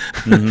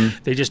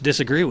 They just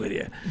disagree with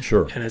you.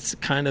 Sure. And it's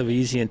kind of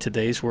easy in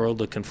today's world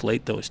to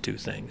conflate those two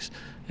things.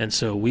 And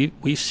so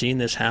we've seen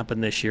this happen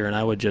this year, and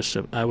I would just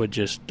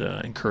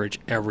encourage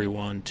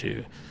everyone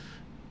to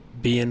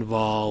be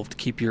involved,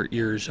 keep your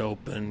ears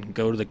open,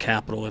 go to the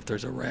Capitol if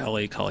there's a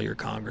rally, call your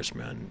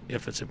congressman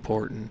if it's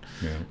important.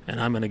 Yeah. And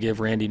I'm going to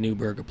give Randy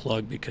Newberg a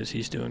plug because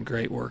he's doing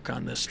great work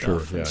on this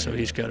stuff. Sure, yeah, and so yeah.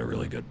 he's got a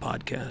really good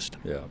podcast.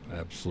 Yeah,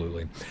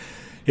 absolutely.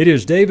 It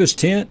is Davis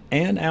Tent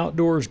and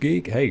Outdoors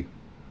Geek. Hey,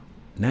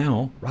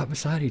 now right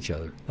beside each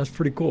other. That's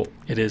pretty cool.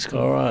 It is cool.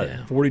 All right,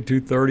 Yeah.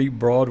 4230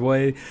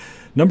 Broadway.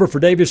 Number for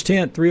Davis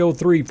Tent,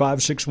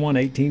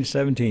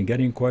 303-561-1817. Got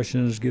any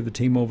questions, give the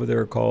team over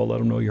there a call. Let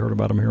them know you heard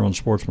about them here on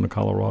Sportsman of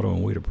Colorado,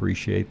 and we'd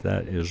appreciate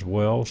that as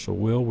well. So,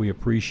 Will, we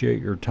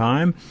appreciate your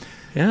time.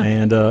 Yeah.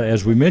 And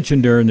as we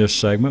mentioned during this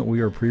segment,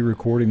 we are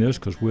pre-recording this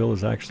because Will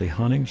is actually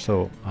hunting.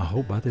 So I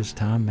hope by this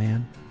time,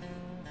 man,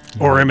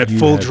 Or I'm at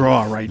full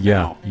draw right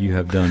now. Yeah, you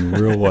have done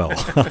real well.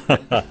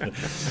 I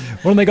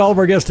want to thank all of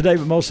our guests today,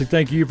 but mostly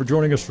thank you for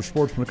joining us for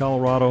Sportsman of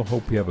Colorado.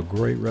 Hope you have a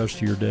great rest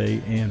of your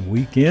day and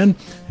weekend,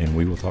 and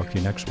we will talk to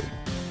you next week.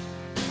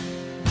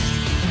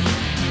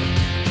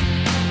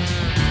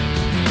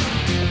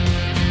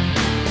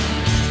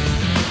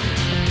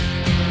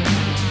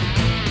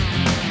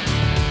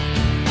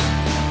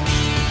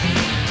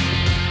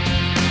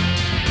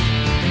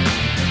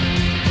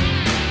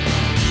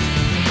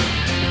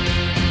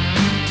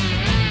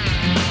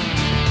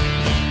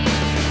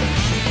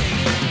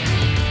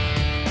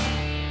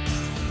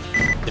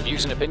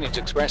 views and opinions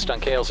expressed on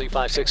KLZ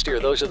 560 are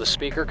those of the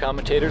speaker,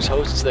 commentators,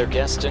 hosts, their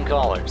guests, and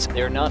callers.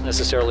 They are not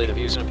necessarily the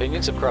views and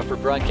opinions of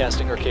Crawford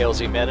Broadcasting or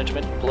KLZ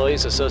management,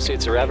 employees,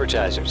 associates, or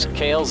advertisers.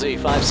 KLZ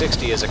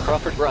 560 is a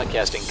Crawford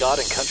Broadcasting God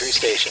and Country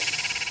station.